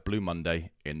here at Blue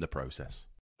Monday in the process.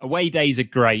 Away days are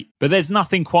great, but there's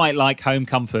nothing quite like home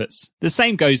comforts. The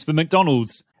same goes for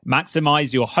McDonald's.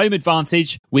 Maximise your home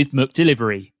advantage with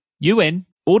McDelivery. You in?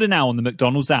 Order now on the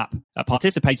McDonald's app. At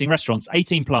participating restaurants,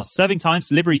 18 plus, serving times,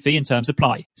 delivery fee and terms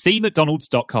apply. See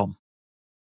mcdonalds.com.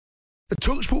 The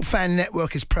TalkSport Fan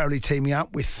Network is proudly teaming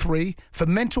up with 3 for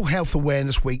Mental Health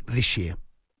Awareness Week this year.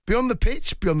 Beyond the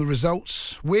pitch, beyond the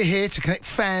results, we're here to connect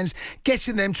fans,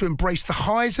 getting them to embrace the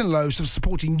highs and lows of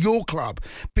supporting your club,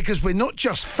 because we're not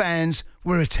just fans,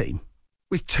 we're a team.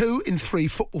 With 2 in 3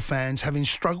 football fans having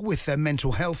struggled with their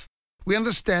mental health, we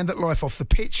understand that life off the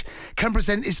pitch can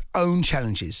present its own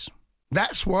challenges.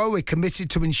 That's why we're committed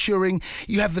to ensuring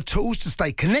you have the tools to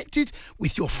stay connected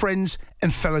with your friends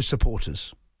and fellow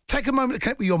supporters. Take a moment to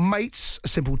connect with your mates. A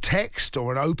simple text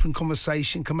or an open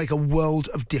conversation can make a world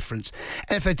of difference.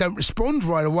 And if they don't respond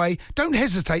right away, don't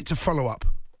hesitate to follow up.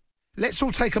 Let's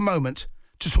all take a moment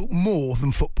to talk more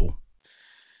than football.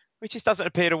 Which just doesn't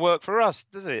appear to work for us,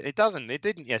 does it? It doesn't. It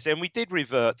didn't. Yes, and we did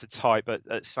revert to type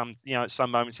at some, at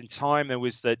some moments in time. There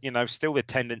was that, still the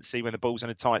tendency when the ball's in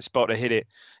a tight spot to hit it,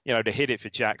 for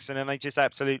Jackson, and they just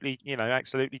absolutely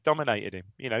dominated him.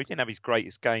 He didn't have his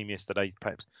greatest game yesterday.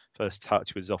 Perhaps first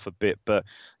touch was off a bit, but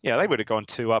they would have gone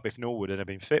 2 up if Norwood had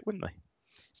been fit, wouldn't they?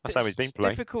 That's how he's been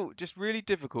playing. Difficult, just really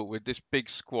difficult with this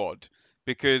big squad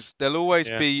because there'll always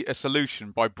be a solution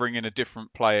by bringing a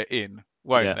different player in.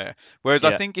 Won't there? Whereas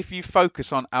I think if you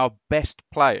focus on our best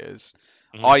players,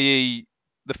 i.e.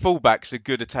 the fullbacks are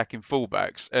good attacking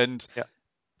fullbacks. And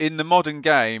in the modern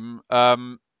game,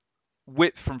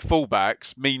 width from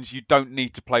fullbacks means you don't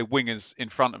need to play wingers in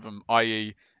front of them,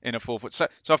 i.e. in a 4-4.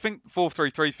 So I think the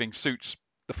 4-3-3 thing suits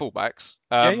the fullbacks.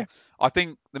 I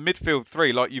think the midfield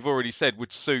three, like you've already said,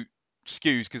 would suit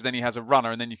Skuse because then he has a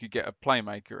runner and then you could get a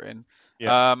playmaker in.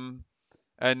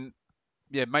 And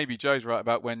maybe Joe's right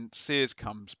about when Sears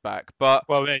comes back. But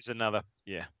there's another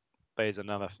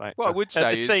factor. What I would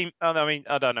say is, team, I mean,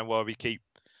 I don't know why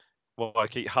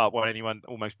anyone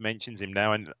almost mentions him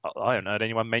now, and I haven't heard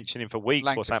anyone mention him for weeks.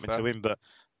 Lancaster. What's happened to him? But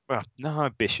no,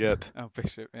 Bishop.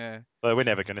 Bishop, yeah. So we're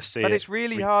never going to see it. But it's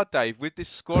really hard, Dave, with this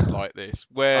squad like this,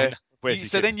 where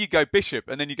then you go Bishop,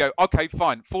 and then you go, okay,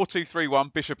 fine,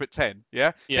 4-2-3-1, Bishop at 10,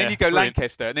 yeah. Then you go brilliant.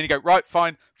 Lancaster, and then you go right,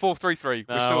 fine, 4-3-3,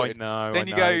 we're sorted.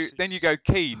 Then you go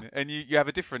Keane, and you have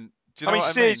a different. Do you know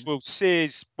what I mean?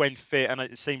 Sears when fit, and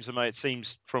it seems from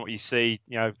what you see,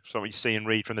 from what you see and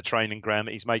read from the training ground,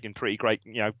 that he's making pretty great,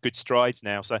 good strides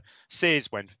now. So Sears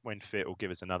when fit will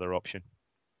give us another option.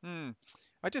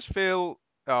 I just feel,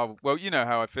 you know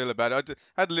how I feel about it.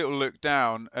 I had a little look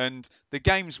down, and the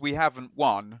games we haven't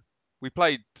won, we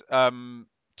played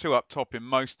 2 up top in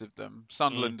most of them.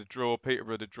 Sunderland a draw,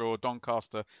 Peterborough a draw,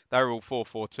 Doncaster, they were all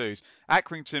 4-4-2s.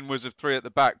 Accrington was a 3 at the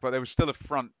back, but there was still a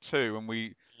front 2, and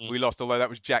we lost, although that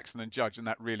was Jackson and Judge, and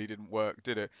that really didn't work,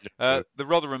 did it? The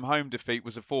Rotherham home defeat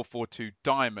was a 4-4-2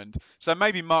 diamond. So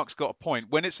maybe Mark's got a point.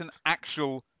 When it's an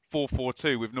actual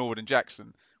 4-4-2 with Norwood and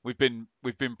Jackson, we've been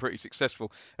pretty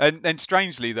successful. And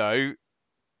strangely though,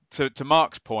 to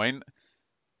Mark's point,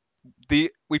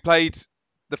 we played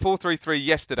the 4-3-3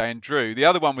 yesterday and drew. The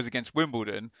other one was against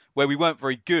Wimbledon, where we weren't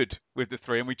very good with the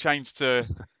 3, and we changed to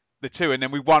the 2, and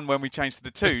then we won when we changed to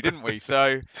the 2, didn't we?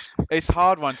 So it's a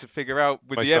hard one to figure out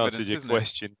with the evidence, isn't it?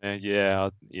 Question. Yeah,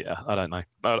 I don't know.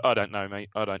 I don't know, mate.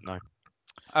 I don't know.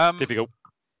 Difficult.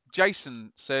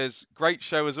 Jason says, great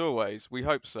show as always. We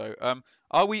hope so.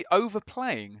 Are we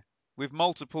overplaying with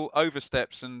multiple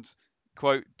oversteps and,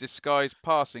 quote, disguised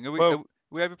passing? Are we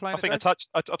overplaying? I think I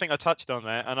touched on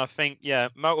that, and I think,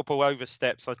 multiple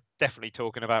oversteps. I was definitely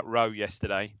talking about Rowe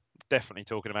yesterday. Definitely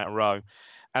talking about Rowe.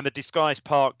 And the disguised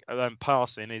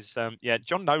passing is,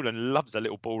 John Nolan loves a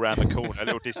little ball round the corner, a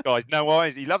little disguised, no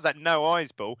eyes. He loves that no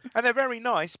eyes ball. And they're very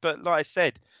nice, but like I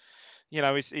said,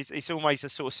 it's always a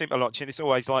sort of simple option. It's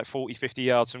always like 40, 50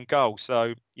 yards from goal.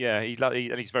 So,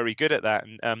 and he's very good at that.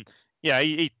 And,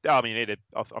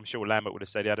 I'm sure Lambert would have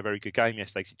said he had a very good game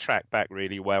yesterday. He tracked back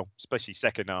really well, especially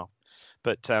second half.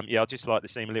 But, I'd just like to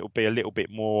see him a little bit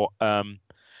more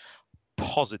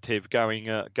positive going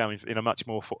in a much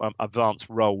more advanced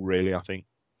role, really, I think.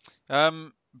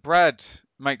 Brad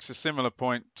makes a similar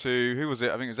point to, who was it?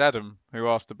 I think it was Adam who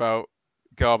asked about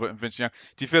Garbutt and Vincent Young.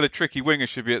 Do you feel a tricky winger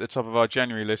should be at the top of our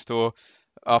January list, or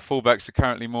our fullbacks are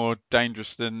currently more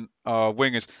dangerous than our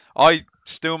wingers? I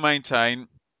still maintain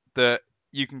that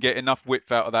you can get enough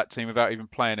width out of that team without even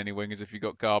playing any wingers if you've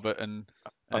got Garbutt and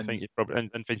I think you'd probably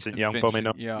and Vincent Young bombing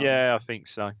up. Yeah, I think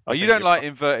so. You don't like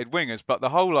inverted wingers, but the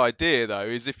whole idea though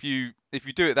is if you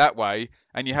do it that way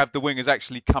and you have the wingers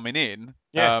actually coming in.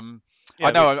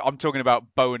 I know I'm talking about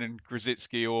Bowen and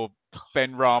Grzycki or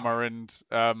Ben Rama and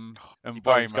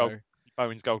Waymo.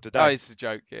 Bowen's goal today. Oh, it's a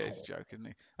joke. Yeah, it's a joke, isn't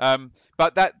it?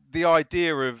 But the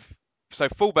idea of, so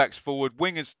fullbacks forward,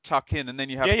 wingers tuck in, and then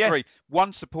you have 3,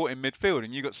 one supporting midfield,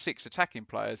 and you've got 6 attacking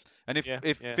players. And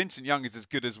if Vincent Young is as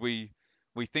good as we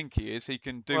think he is, he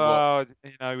can do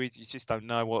we just don't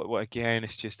know what again,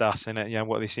 it's just us, and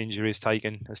what this injury has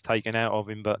taken out of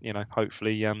him. But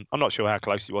hopefully, I'm not sure how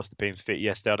close he was to being fit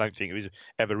yesterday. I don't think it was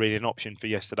ever really an option for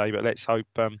yesterday, but let's hope.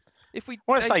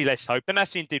 Let's hope.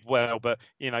 Benassian did well, but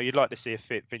you'd like to see a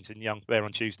fit Vincent Young there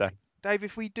on Tuesday. Dave,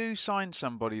 if we do sign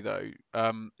somebody though,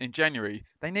 in January,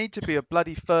 they need to be a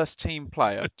bloody first team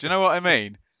player. Do you know what I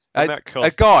mean? A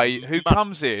guy who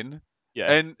comes in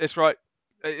and it's right.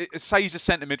 Say he's a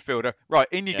centre midfielder. Right,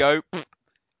 in you go.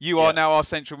 You are now our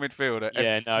central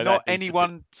midfielder. Not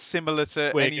anyone similar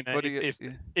to anybody.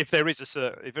 If there is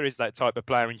that type of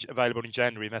player available in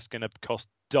January, that's going to cost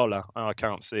 $1. I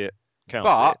can't see it.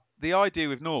 The idea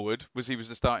with Norwood was he was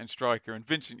the starting striker, and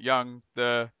Vincent Young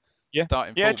the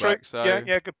starting fullback. True. So,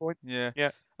 good point.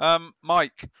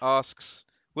 Mike asks,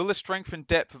 will the strength and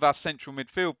depth of our central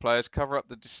midfield players cover up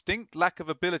the distinct lack of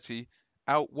ability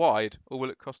out wide, or will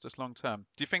it cost us long term?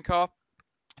 Do you think our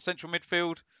central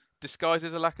midfield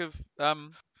disguises a lack of,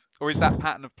 or is that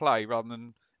pattern of play rather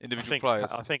than individual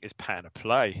players? I think it's pattern of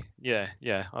play. Yeah,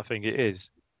 I think it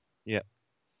is. Yeah.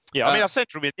 Yeah, I mean, our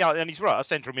central mid, yeah, and he's right. Our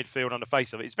central midfield on the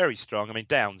face of it is very strong. I mean,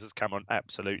 Downs has come on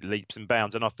absolute leaps and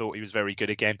bounds, and I thought he was very good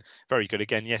again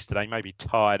yesterday. Maybe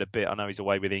tired a bit. I know he's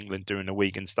away with England during the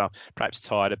week and stuff. Perhaps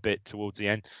tired a bit towards the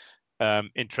end.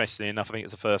 Interestingly enough, I think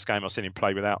it's the first game I've seen him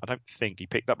play without. I don't think he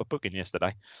picked up a booking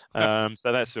yesterday.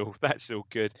 So that's all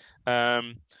good.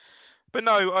 But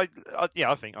no,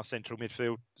 I think our central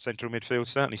midfield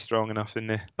certainly strong enough in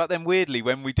there. But then weirdly,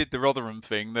 when we did the Rotherham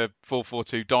thing, the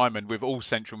 4-4-2 diamond with all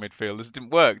central midfielders, it didn't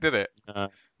work, did it? No,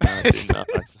 it didn't.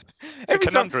 It's a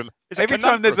conundrum. Every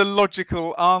time there's a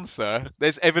logical answer,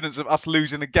 there's evidence of us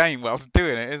losing a game whilst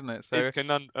doing it, isn't it? So it's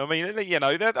I mean, you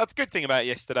know, that's a good thing about it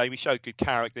yesterday. We showed good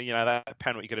character. You know, that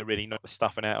penalty could have really knocked the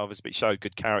stuffing out of us, but showed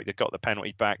good character, got the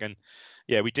penalty back, and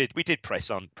yeah, we did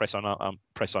press on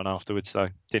afterwards. So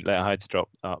didn't let our heads drop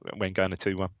when going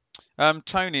to 2-1.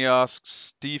 Tony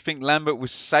asks, do you think Lambert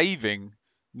was saving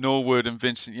Norwood and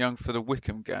Vincent Young for the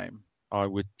Wickham game? I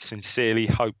would sincerely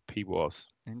hope he was.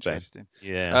 Interesting.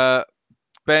 Ben. Yeah.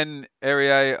 Ben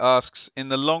Erier asks, in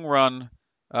the long run,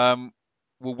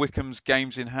 will Wickham's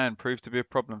games in hand prove to be a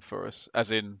problem for us?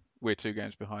 As in, we're 2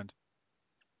 games behind.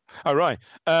 Oh, right.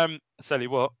 I'll tell you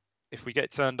what, if we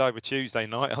get turned over Tuesday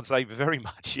night, I'd say very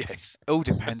much yes. It all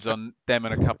depends on them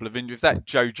and a couple of injuries. If that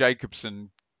Joe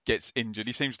Jacobson gets injured,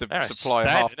 he seems to supply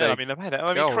half their goals,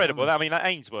 incredible. I mean, that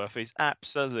Ainsworth is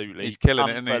absolutely... He's killing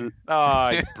it, isn't he?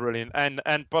 Oh, brilliant. And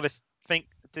but I think,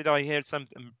 did I hear some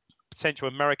potential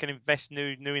American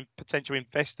new potential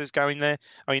investors going there?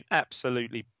 I mean,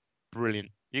 absolutely brilliant.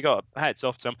 You got hats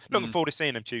off to them. Looking forward to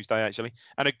seeing them Tuesday, actually.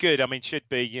 And a good, I mean, should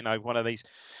be, you know, one of these...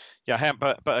 Yeah,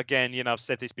 but again, you know, I've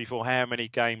said this before. How many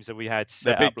games have we had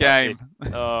set the big up like game?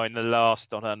 This? Oh, in the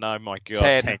last, I don't know, my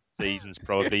God, 10 seasons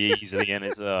probably easily, and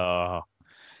it's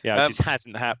it just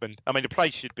hasn't happened. I mean, the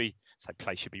place should be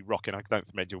rocking. I don't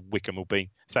imagine Wickham will be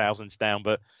thousands down,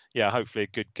 but yeah, hopefully a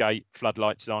good gate,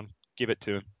 floodlights on, give it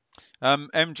to him.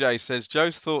 MJ says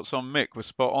Joe's thoughts on Mick were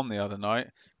spot on the other night.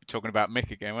 We're talking about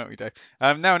Mick again, weren't we, Dave?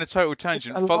 Now in a total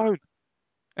tangent.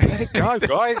 Let it go,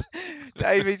 guys.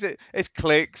 Dave, it's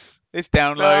clicks, it's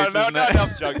downloads. No,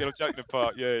 I'm joking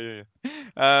apart. Yeah.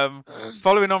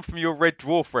 Following on from your Red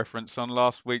Dwarf reference on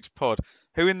last week's pod,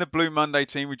 who in the Blue Monday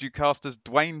team would you cast as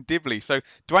Dwayne Dibley? So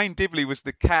Dwayne Dibley was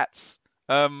the Cat's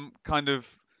kind of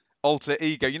alter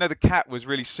ego. You know, the Cat was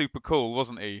really super cool,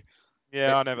 wasn't he?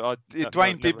 Yeah,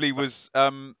 Dwayne Dibley was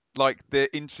like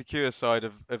the insecure side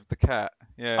of the Cat.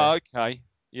 Yeah. Okay.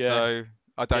 Yeah. So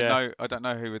I don't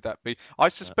know who would that be. I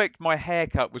suspect my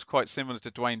haircut was quite similar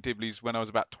to Dwayne Dibley's when I was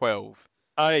about 12.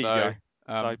 Oh, there you go.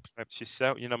 So perhaps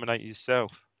yourself, you nominate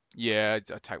yourself. Yeah, I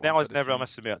take one. Now I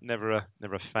must admit, never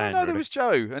a fan. Neither was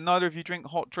Joe, and neither of you drink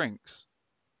hot drinks.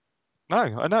 No,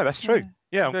 I know that's true.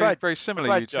 Yeah, I'm glad. Very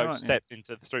similar. I'm glad Joe stepped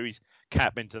through his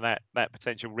cap into that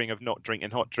potential ring of not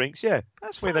drinking hot drinks. Yeah,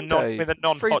 that's with a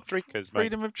non-hot drinkers, mate.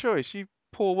 Freedom of choice. You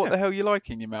pour what the hell you like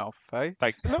in your mouth, eh?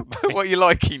 Thanks a lot, Put what you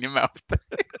like in your mouth.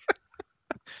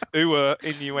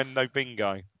 Innuendo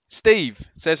bingo. Steve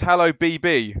says, hello,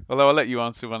 BB. Although I'll let you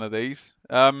answer one of these.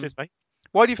 Cheers, mate.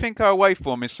 Why do you think our away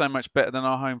form is so much better than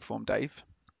our home form, Dave?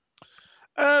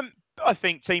 I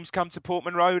think teams come to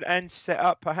Portman Road and set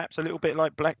up perhaps a little bit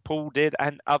like Blackpool did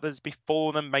and others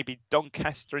before them, maybe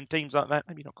Doncaster and teams like that.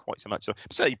 Maybe not quite so much, but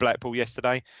certainly Blackpool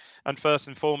yesterday. And first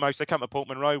and foremost, they come to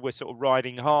Portman Road, we're sort of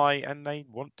riding high and they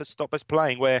want to stop us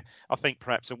playing, where I think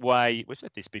perhaps away, we've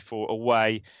said this before,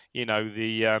 away, you know,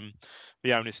 the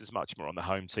onus is much more on the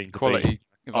home team. Quality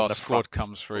of our squad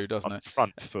comes through, doesn't it?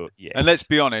 Front foot, yeah. And let's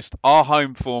be honest, our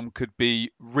home form could be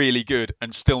really good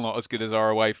and still not as good as our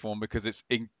away form because it's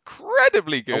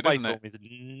incredibly good, isn't it? Away form is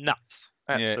nuts.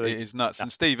 Absolutely. Yeah, it is nuts.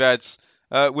 And Steve adds,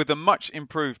 with a much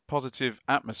improved positive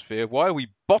atmosphere, why are we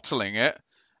bottling it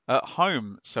at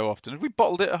home so often? Have we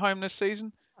bottled it at home this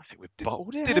season? I think we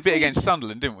bottled it. Did a bit against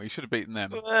Sunderland, didn't we? Should have beaten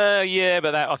them. Yeah,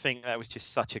 but I think that was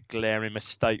just such a glaring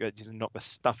mistake that just knocked the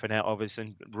stuffing out of us.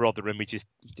 And Rotherham,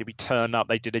 we turn up?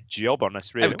 They did a job on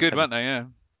us, really. They were good, weren't they? Yeah.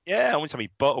 Yeah, I wouldn't say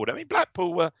we bottled. I mean,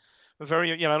 Blackpool were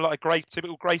very, you know, like a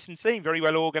typical Grayson team, very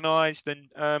well organised, and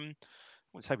I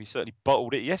wouldn't say we certainly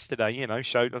bottled it yesterday. You know,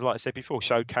 showed, like I said before,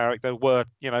 showed character. Were,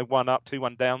 you know, 1 up,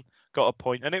 2-1 down, got a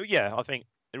point, and I think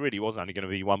it really was only going to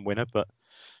be one winner, but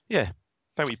yeah, I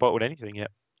don't think we bottled anything yet.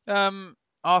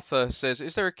 Arthur says,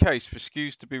 is there a case for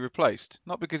Skuse to be replaced?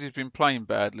 Not because he's been playing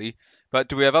badly, but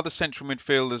do we have other central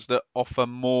midfielders that offer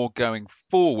more going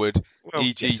forward,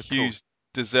 e.g. yes, Hughes,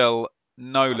 Dazelle,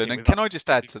 Nolan? And can I just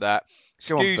add to that,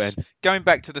 Skuse, going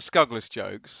back to the Scugless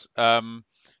jokes,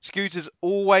 Skuse has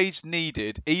always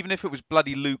needed, even if it was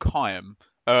bloody Luke Hyam,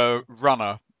 a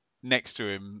runner next to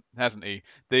him, hasn't he?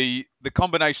 The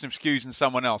combination of Skuse and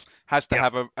someone else has to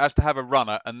Yeah. have a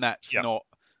runner, and that's Yeah. not.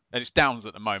 And it's Downs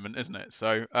at the moment, isn't it?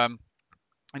 So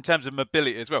in terms of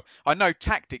mobility as well, I know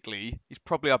tactically he's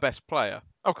probably our best player.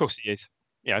 Of course he is.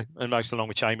 You know, and most along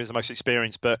with Chambers, the most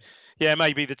experienced. But yeah,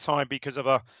 maybe the time because of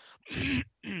our,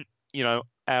 you know,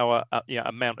 our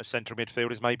amount of central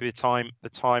midfielders. Maybe the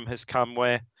time has come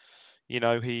where, you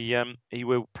know, he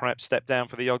will perhaps step down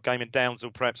for the odd game, and Downs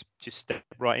will perhaps just step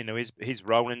right into his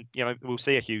role, and you know, we'll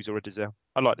see a Hughes or a Dazelle.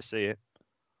 I'd like to see it.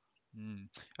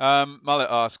 Mullet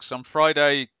asks, on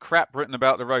Friday, crap written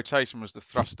about the rotation was the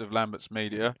thrust of Lambert's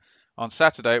media. On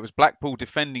Saturday, it was Blackpool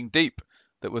defending deep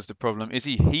that was the problem. Is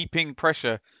he heaping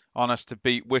pressure on us to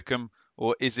beat Wycombe,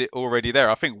 or is it already there?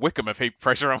 I think Wycombe have heaped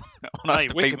pressure on us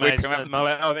to beat Wycombe.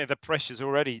 I mean, the pressure's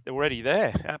already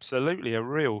there. Absolutely, a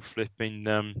real flipping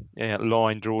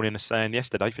line drawn in the sand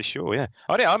yesterday for sure. Yeah,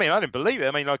 I didn't believe it.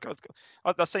 I mean, like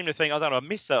I seem to think, I don't know, I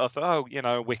missed that. I thought, oh, you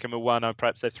know, Wycombe are 1,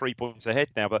 perhaps they're 3 points ahead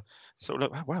now, but sort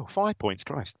of, wow, 5 points,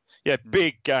 Christ. Yeah,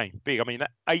 big game, big. I mean,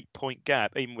 that 8-point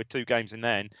gap, even with 2 games in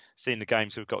hand, seeing the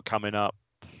games we've got coming up.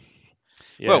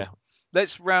 Yeah. Well,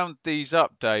 let's round these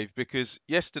up, Dave, because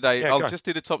yesterday, I'll just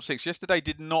do the top 6. Yesterday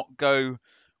did not go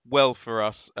well for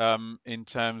us in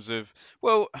terms of,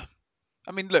 well,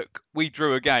 I mean, look, we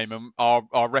drew a game and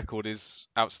our record is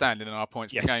outstanding and our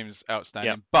points per game is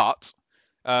outstanding. Yep. But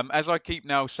as I keep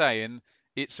now saying,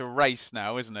 it's a race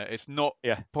now, isn't it? It's not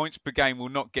points per game will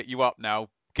not get you up now.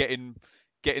 Getting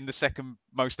the second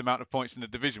most amount of points in the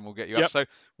division will get you up. So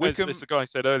Wycombe, as the guy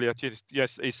said earlier,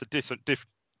 yes, it's a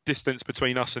distance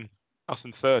between us and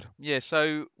third. Yeah,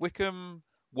 so Wycombe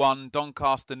 1,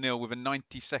 Doncaster 0 with a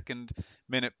 92nd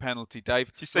minute penalty,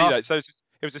 Dave. Did you see that? So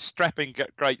it was a strapping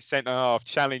great centre half,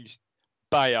 challenged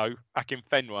Bayo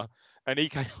Akinfenwa, and he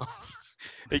came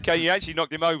he actually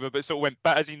knocked him over, but sort of went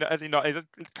back as he knocked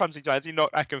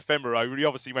Akinfenwa over. He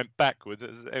obviously went backwards.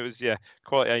 It was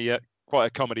quite a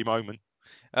comedy moment.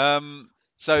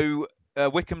 So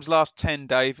Wycombe's last 10,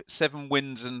 Dave, 7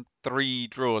 wins and 3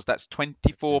 draws. That's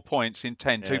 24 points in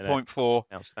 10.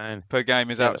 2.4 per game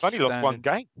is outstanding. They've only lost 1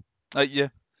 game. To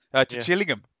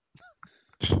Gillingham.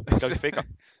 Go figure.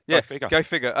 Go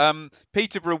figure.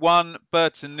 Peterborough 1,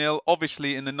 Burton 0.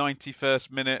 Obviously in the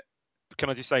 91st minute. Can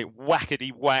I just say,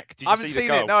 whackety whack? Did you I haven't seen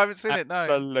it. No, I haven't seen it. No.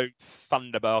 Absolute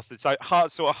thunder bastard. So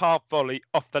half volley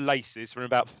off the laces from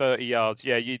about 30 yards.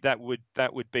 Yeah, that would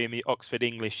be in the Oxford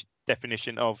English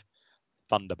definition of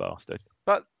thunder bastard.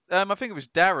 But I think it was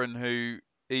Darren who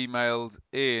emailed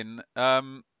in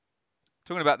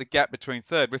talking about the gap between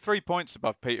third. We're 3 points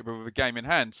above Peterborough with a game in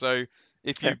hand. So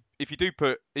if you do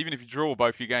put, even if you draw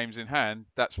both your games in hand,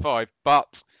 that's 5.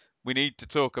 But we need to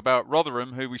talk about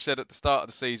Rotherham, who we said at the start of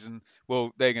the season,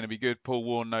 well, they're going to be good. Paul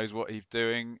Warne knows what he's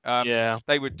doing.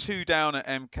 They were 2 down at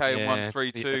MK and won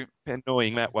 3-2. Bit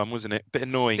annoying that one, wasn't it? Bit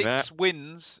annoying 6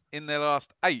 wins in their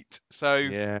last 8.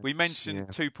 So we mentioned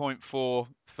 2.4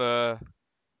 for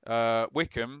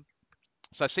Wycombe.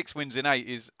 So 6 wins in 8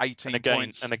 is 18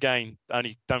 points. And again,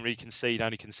 only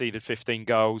conceded 15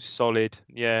 goals, solid.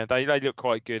 Yeah, they look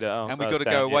quite good. And we got to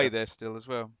go away there still as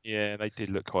well. Yeah, they did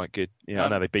look quite good. Yeah, I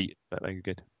know they beat, but they were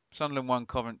good. Sunderland 1,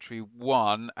 Coventry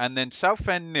 1, and then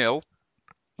Southend 0,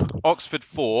 Oxford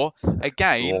 4.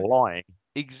 Again,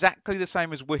 exactly the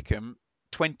same as Wycombe,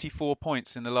 24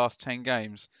 points in the last 10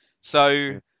 games.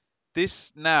 So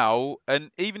this now,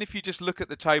 and even if you just look at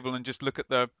the table and just look at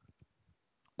the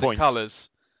colours,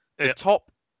 the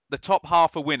top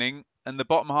half are winning and the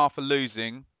bottom half are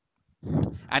losing,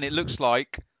 and it looks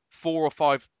like 4 or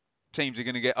 5 teams are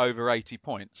going to get over 80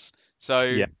 points.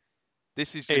 So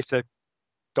this is just... It's a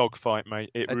dogfight,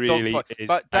 mate. It really is.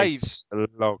 But Dave,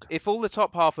 if all the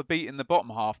top half are beating the bottom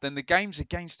half, then the games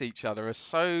against each other are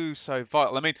so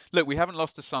vital. I mean, look, we haven't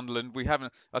lost to Sunderland. We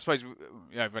haven't. I suppose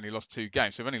we've only lost 2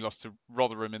 games. So we've only lost to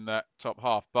Rotherham in that top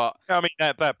half. But I mean,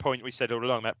 that point we said all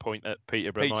along, that point at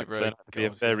Peterborough might turn out to be a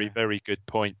very, very good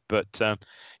point. But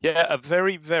a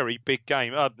very, very big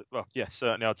game.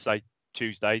 Certainly, I'd say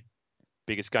Tuesday,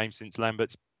 biggest game since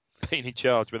Lambert's been in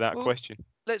charge, without a question.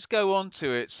 Let's go on to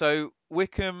it. So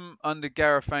Wycombe under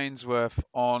Gareth Ainsworth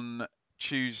on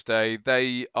Tuesday,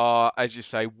 they are, as you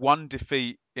say, 1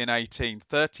 defeat in 18,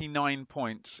 39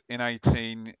 points in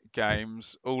 18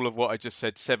 games. All of what I just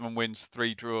said, 7 wins,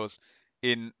 3 draws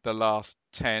in the last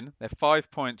 10. They're 5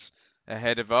 points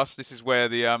ahead of us. This is where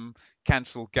the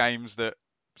cancelled games that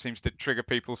seems to trigger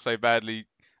people so badly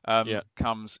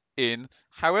comes in.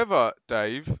 However,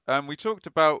 Dave, we talked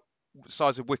about the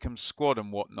size of Wycombe's squad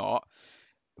and whatnot.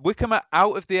 Wycombe are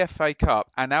out of the FA Cup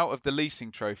and out of the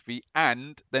Leasing Trophy,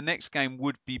 and the next game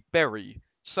would be Bury.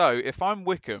 So if I'm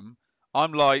Wycombe,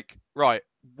 I'm like, right,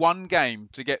 one game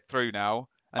to get through now,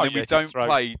 and then we don't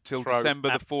play till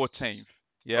December the 14th.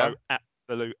 Yeah, throw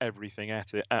absolute everything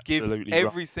at it. Absolutely, give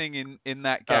everything in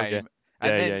that game,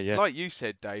 and then, like you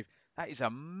said, Dave, that is a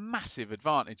massive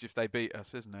advantage if they beat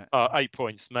us, isn't it? 8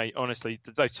 points, mate. Honestly,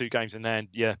 those 2 games in hand,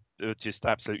 they were just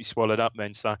absolutely swallowed up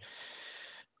then. So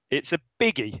it's a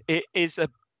biggie. It is a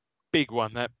big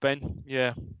one, that, Ben.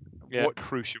 Yeah,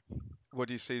 crucial. What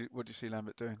do you see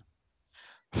Lambert doing?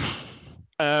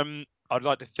 I'd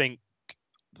like to think,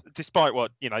 despite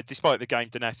the game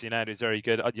Donati and Ad is very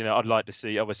good. I'd like to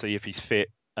see, obviously, if he's fit,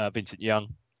 Vincent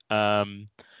Young.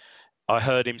 I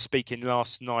heard him speaking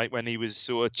last night when he was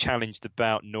sort of challenged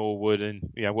about Norwood and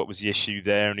what was the issue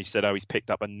there, and he said, he's picked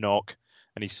up a knock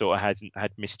and he sort of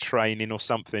had missed training or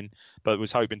something, but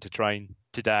was hoping to train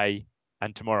today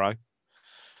and tomorrow.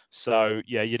 So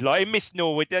you'd like to miss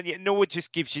Norwood. Norwood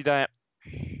just gives you that.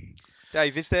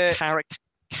 Dave, is there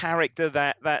character,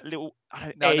 that little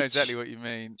I know exactly what you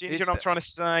mean. Do you know what I'm trying to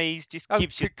say? He just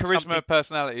gives you charisma, something.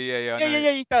 Personality.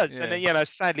 Yeah, he does. Yeah. And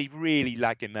sadly, really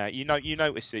lacking that. You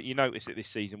notice it. You notice it this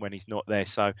season when he's not there.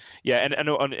 So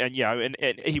and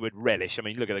he would relish. I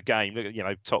mean, look at the game. Look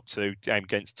at top 2 game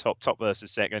against top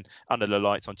versus second under the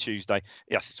lights on Tuesday.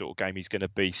 That's the sort of game he's going to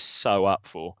be so up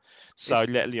for. So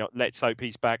let's hope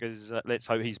he's back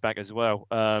as well.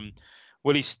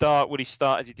 Will he start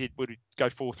as he did? Would he go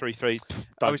 4-3-3?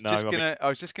 I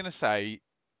was just gonna say,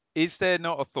 is there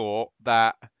not a thought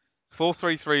that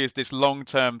 4-3-3 is this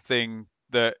long-term thing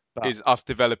that is us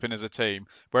developing as a team,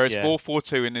 whereas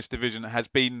 4-4-2 in this division has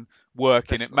been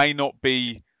working. It may not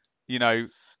be,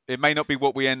 it may not be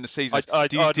what we end the season.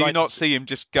 Do you not see him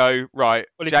just go right?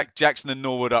 Well, Jackson and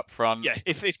Norwood up front. Yeah,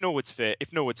 if Norwood's fit,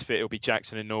 it'll be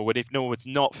Jackson and Norwood. If Norwood's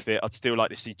not fit, I'd still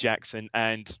like to see Jackson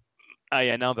and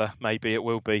another. Maybe it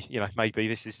will be. Maybe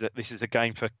this is a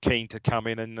game for Keane to come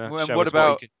in and show what us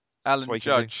about Alan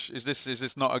Judge? Is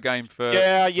this not a game for?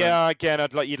 Again,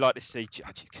 you'd like to see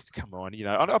Judge. Come on,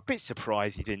 I'm a bit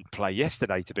surprised he didn't play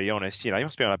yesterday. To be honest, he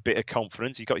must be on a bit of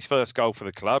confidence. He got his first goal for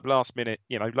the club last minute.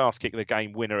 Last kick of the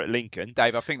game winner at Lincoln.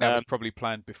 Dave, I think that was probably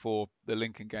planned before the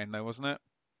Lincoln game, though, wasn't it?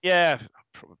 Yeah,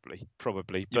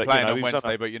 probably. You're playing on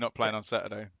Wednesday, but you're not playing on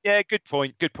Saturday. Yeah, good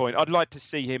point. I'd like to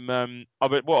see him.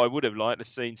 What I would have liked to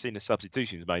seen the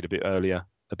substitutions made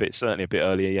certainly a bit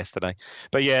earlier yesterday.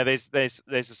 But there's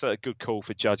a sort of good call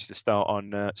for Judge to start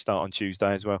on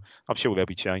Tuesday as well. I'm sure there'll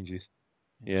be changes.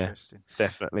 Yeah,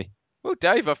 definitely. Well,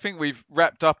 Dave, I think we've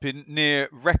wrapped up in near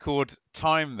record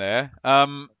time there.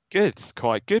 Good,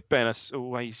 quite good, Ben. As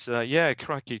always,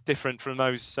 crikey, different from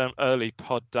those early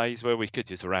pod days where we could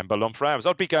just ramble on for hours.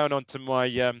 I'd be going on to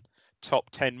my top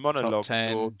 10 monologues,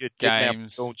 or you'd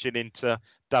games, launching into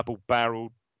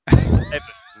double-barreled Evans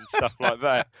and stuff like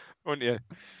that, wouldn't you?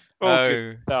 All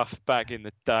good stuff back in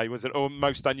the day. Was it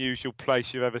most unusual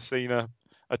place you've ever seen a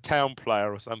town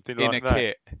player or something like that? In a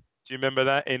kit. Do you remember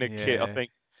that? In a kit, I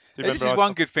think. This is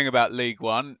one good thing about League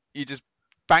One. You just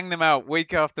bang them out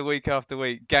week after week after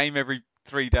week, game every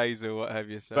 3 days or what have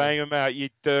you. So. Bang them out, you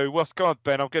do. What's gone,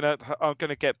 Ben? I'm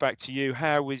gonna get back to you.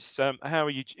 How are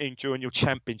you enjoying your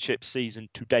championship season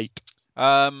to date?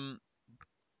 The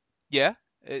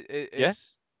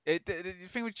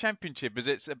thing with championship is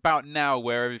it's about now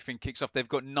where everything kicks off. They've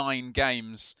got 9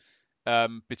 games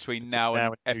between now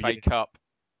and FA Cup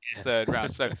third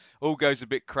round, so all goes a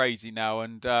bit crazy now.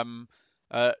 And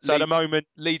at the moment,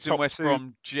 Leeds and West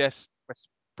Brom just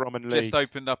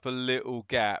opened up a little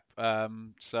gap.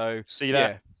 So see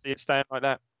that? See it staying like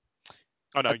that?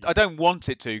 I don't want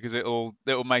it to, because it'll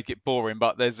make it boring.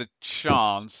 But there's a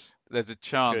chance that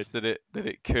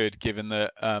it could, given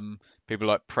that people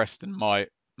like Preston might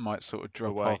sort of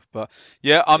drop off. But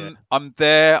I'm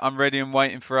there. I'm ready and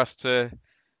waiting for us to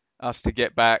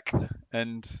get back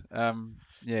and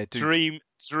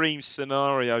Dream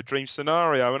scenario,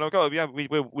 and I've got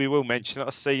we will mention that.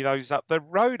 I see those up the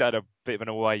road had a bit of an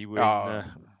away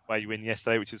win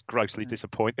yesterday, which is grossly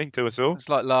disappointing to us all. It's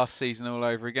like last season all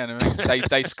over again. I mean,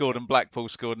 they scored and Blackpool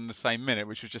scored in the same minute,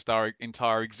 which was just our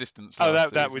entire existence.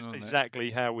 That was exactly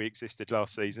how we existed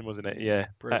last season, wasn't it? Yeah,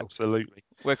 brilliant. Absolutely.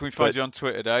 Where can we find you on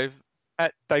Twitter, Dave?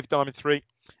 At Dave Diamond 3.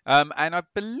 And I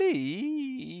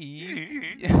believe,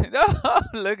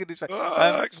 look at this.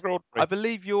 I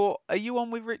believe are you on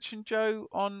with Rich and Joe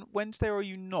on Wednesday, or are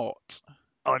you not?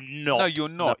 I'm not. No, you're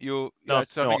not. I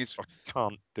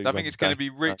can't do. I think it's going to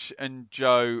be Rich and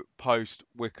Joe post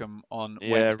Wickham on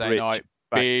Wednesday night.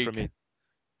 Big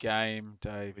game,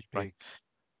 Dave.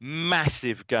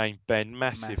 Massive game, Ben.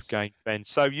 Massive game, Ben.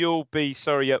 So you'll be,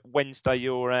 at Wednesday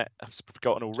you're at, I've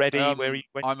forgotten already. Where are you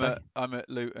Wednesday? I'm at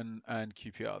Luton and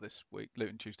QPR this week.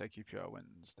 Luton Tuesday, QPR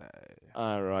Wednesday.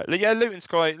 All right. Yeah, Luton's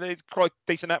quite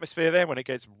decent atmosphere there when it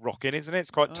gets rocking, isn't it? It's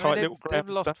quite tight little ground.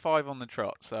 They've lost 5 on the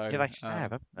trot, so yeah, they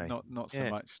have, haven't they? Not so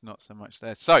much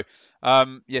there. So,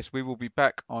 yes, we will be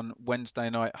back on Wednesday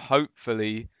night,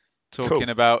 hopefully. Talking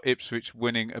about Ipswich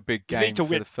winning a big game for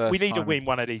the first time. We need to win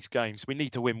one of these games. We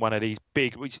need to win one of these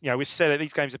big. We've said that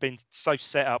these games have been so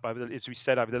set up as we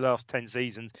said over the last 10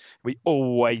 seasons. We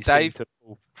always seem to.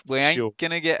 We ain't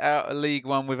gonna get out of League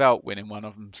One without winning one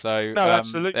of them. So no,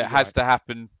 absolutely, it has to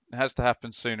happen. It has to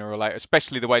happen sooner or later,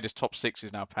 especially the way this top 6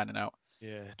 is now panning out.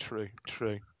 Yeah, true.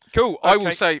 Cool. Okay. I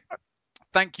will say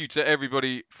thank you to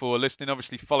everybody for listening.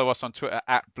 Obviously, follow us on Twitter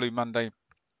at Blue Monday.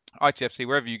 ITFC,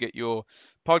 wherever you get your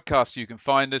podcasts, you can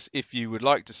find us. If you would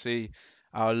like to see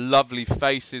our lovely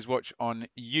faces, watch on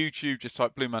YouTube. Just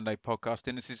type Blue Monday Podcast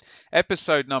in. This is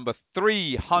episode number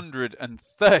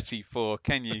 334.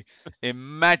 Can you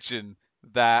imagine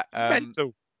that?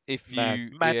 Mental. If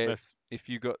you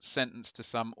got sentenced to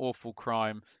some awful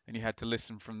crime and you had to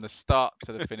listen from the start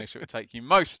to the finish, it would take you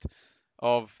most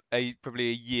of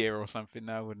probably a year or something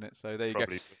now, wouldn't it? So there you go.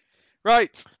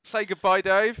 Right. Say goodbye,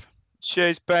 Dave.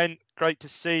 Cheers, Ben. Great to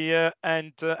see you,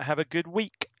 and have a good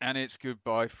week. And it's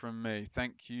goodbye from me.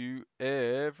 Thank you,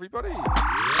 everybody.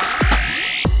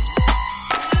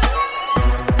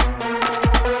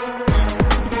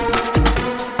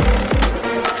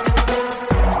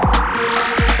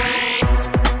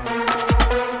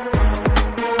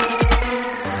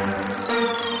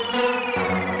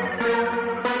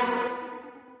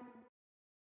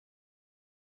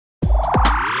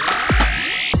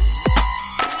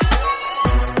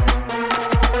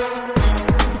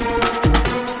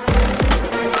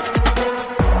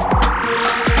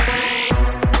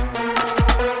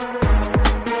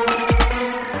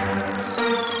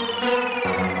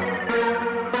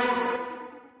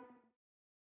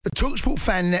 TalkSport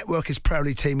Fan Network is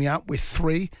proudly teaming up with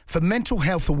 3 for Mental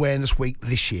Health Awareness Week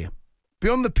this year.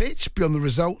 Beyond the pitch, beyond the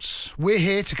results, we're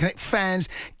here to connect fans,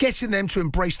 getting them to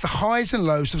embrace the highs and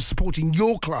lows of supporting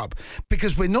your club,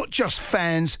 because we're not just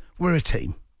fans, we're a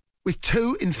team. With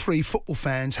 2 in 3 football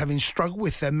fans having struggled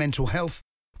with their mental health,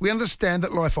 we understand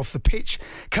that life off the pitch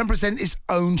can present its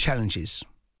own challenges.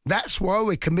 That's why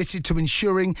we're committed to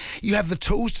ensuring you have the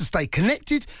tools to stay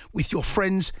connected with your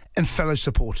friends and fellow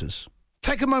supporters.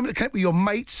 Take a moment to connect with your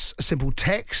mates. A simple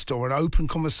text or an open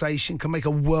conversation can make a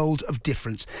world of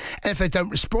difference. And if they don't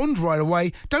respond right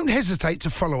away, don't hesitate to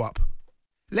follow up.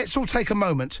 Let's all take a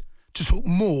moment to talk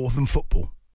more than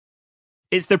football.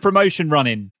 It's the promotion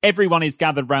run-in. Everyone is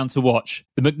gathered round to watch.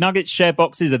 The McNuggets share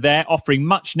boxes are there, offering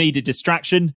much-needed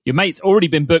distraction. Your mate's already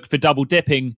been booked for double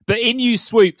dipping, but in you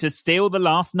swoop to steal the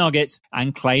last nuggets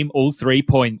and claim all 3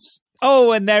 points.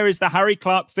 Oh, and there is the Harry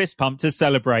Clark fist pump to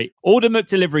celebrate. Order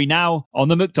McDelivery now on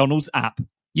the McDonald's app.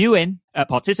 You in at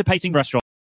participating restaurants.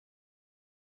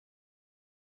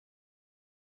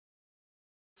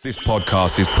 This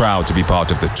podcast is proud to be part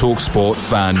of the TalkSport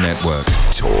Fan Network.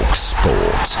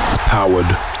 TalkSport.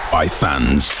 Powered by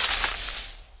fans.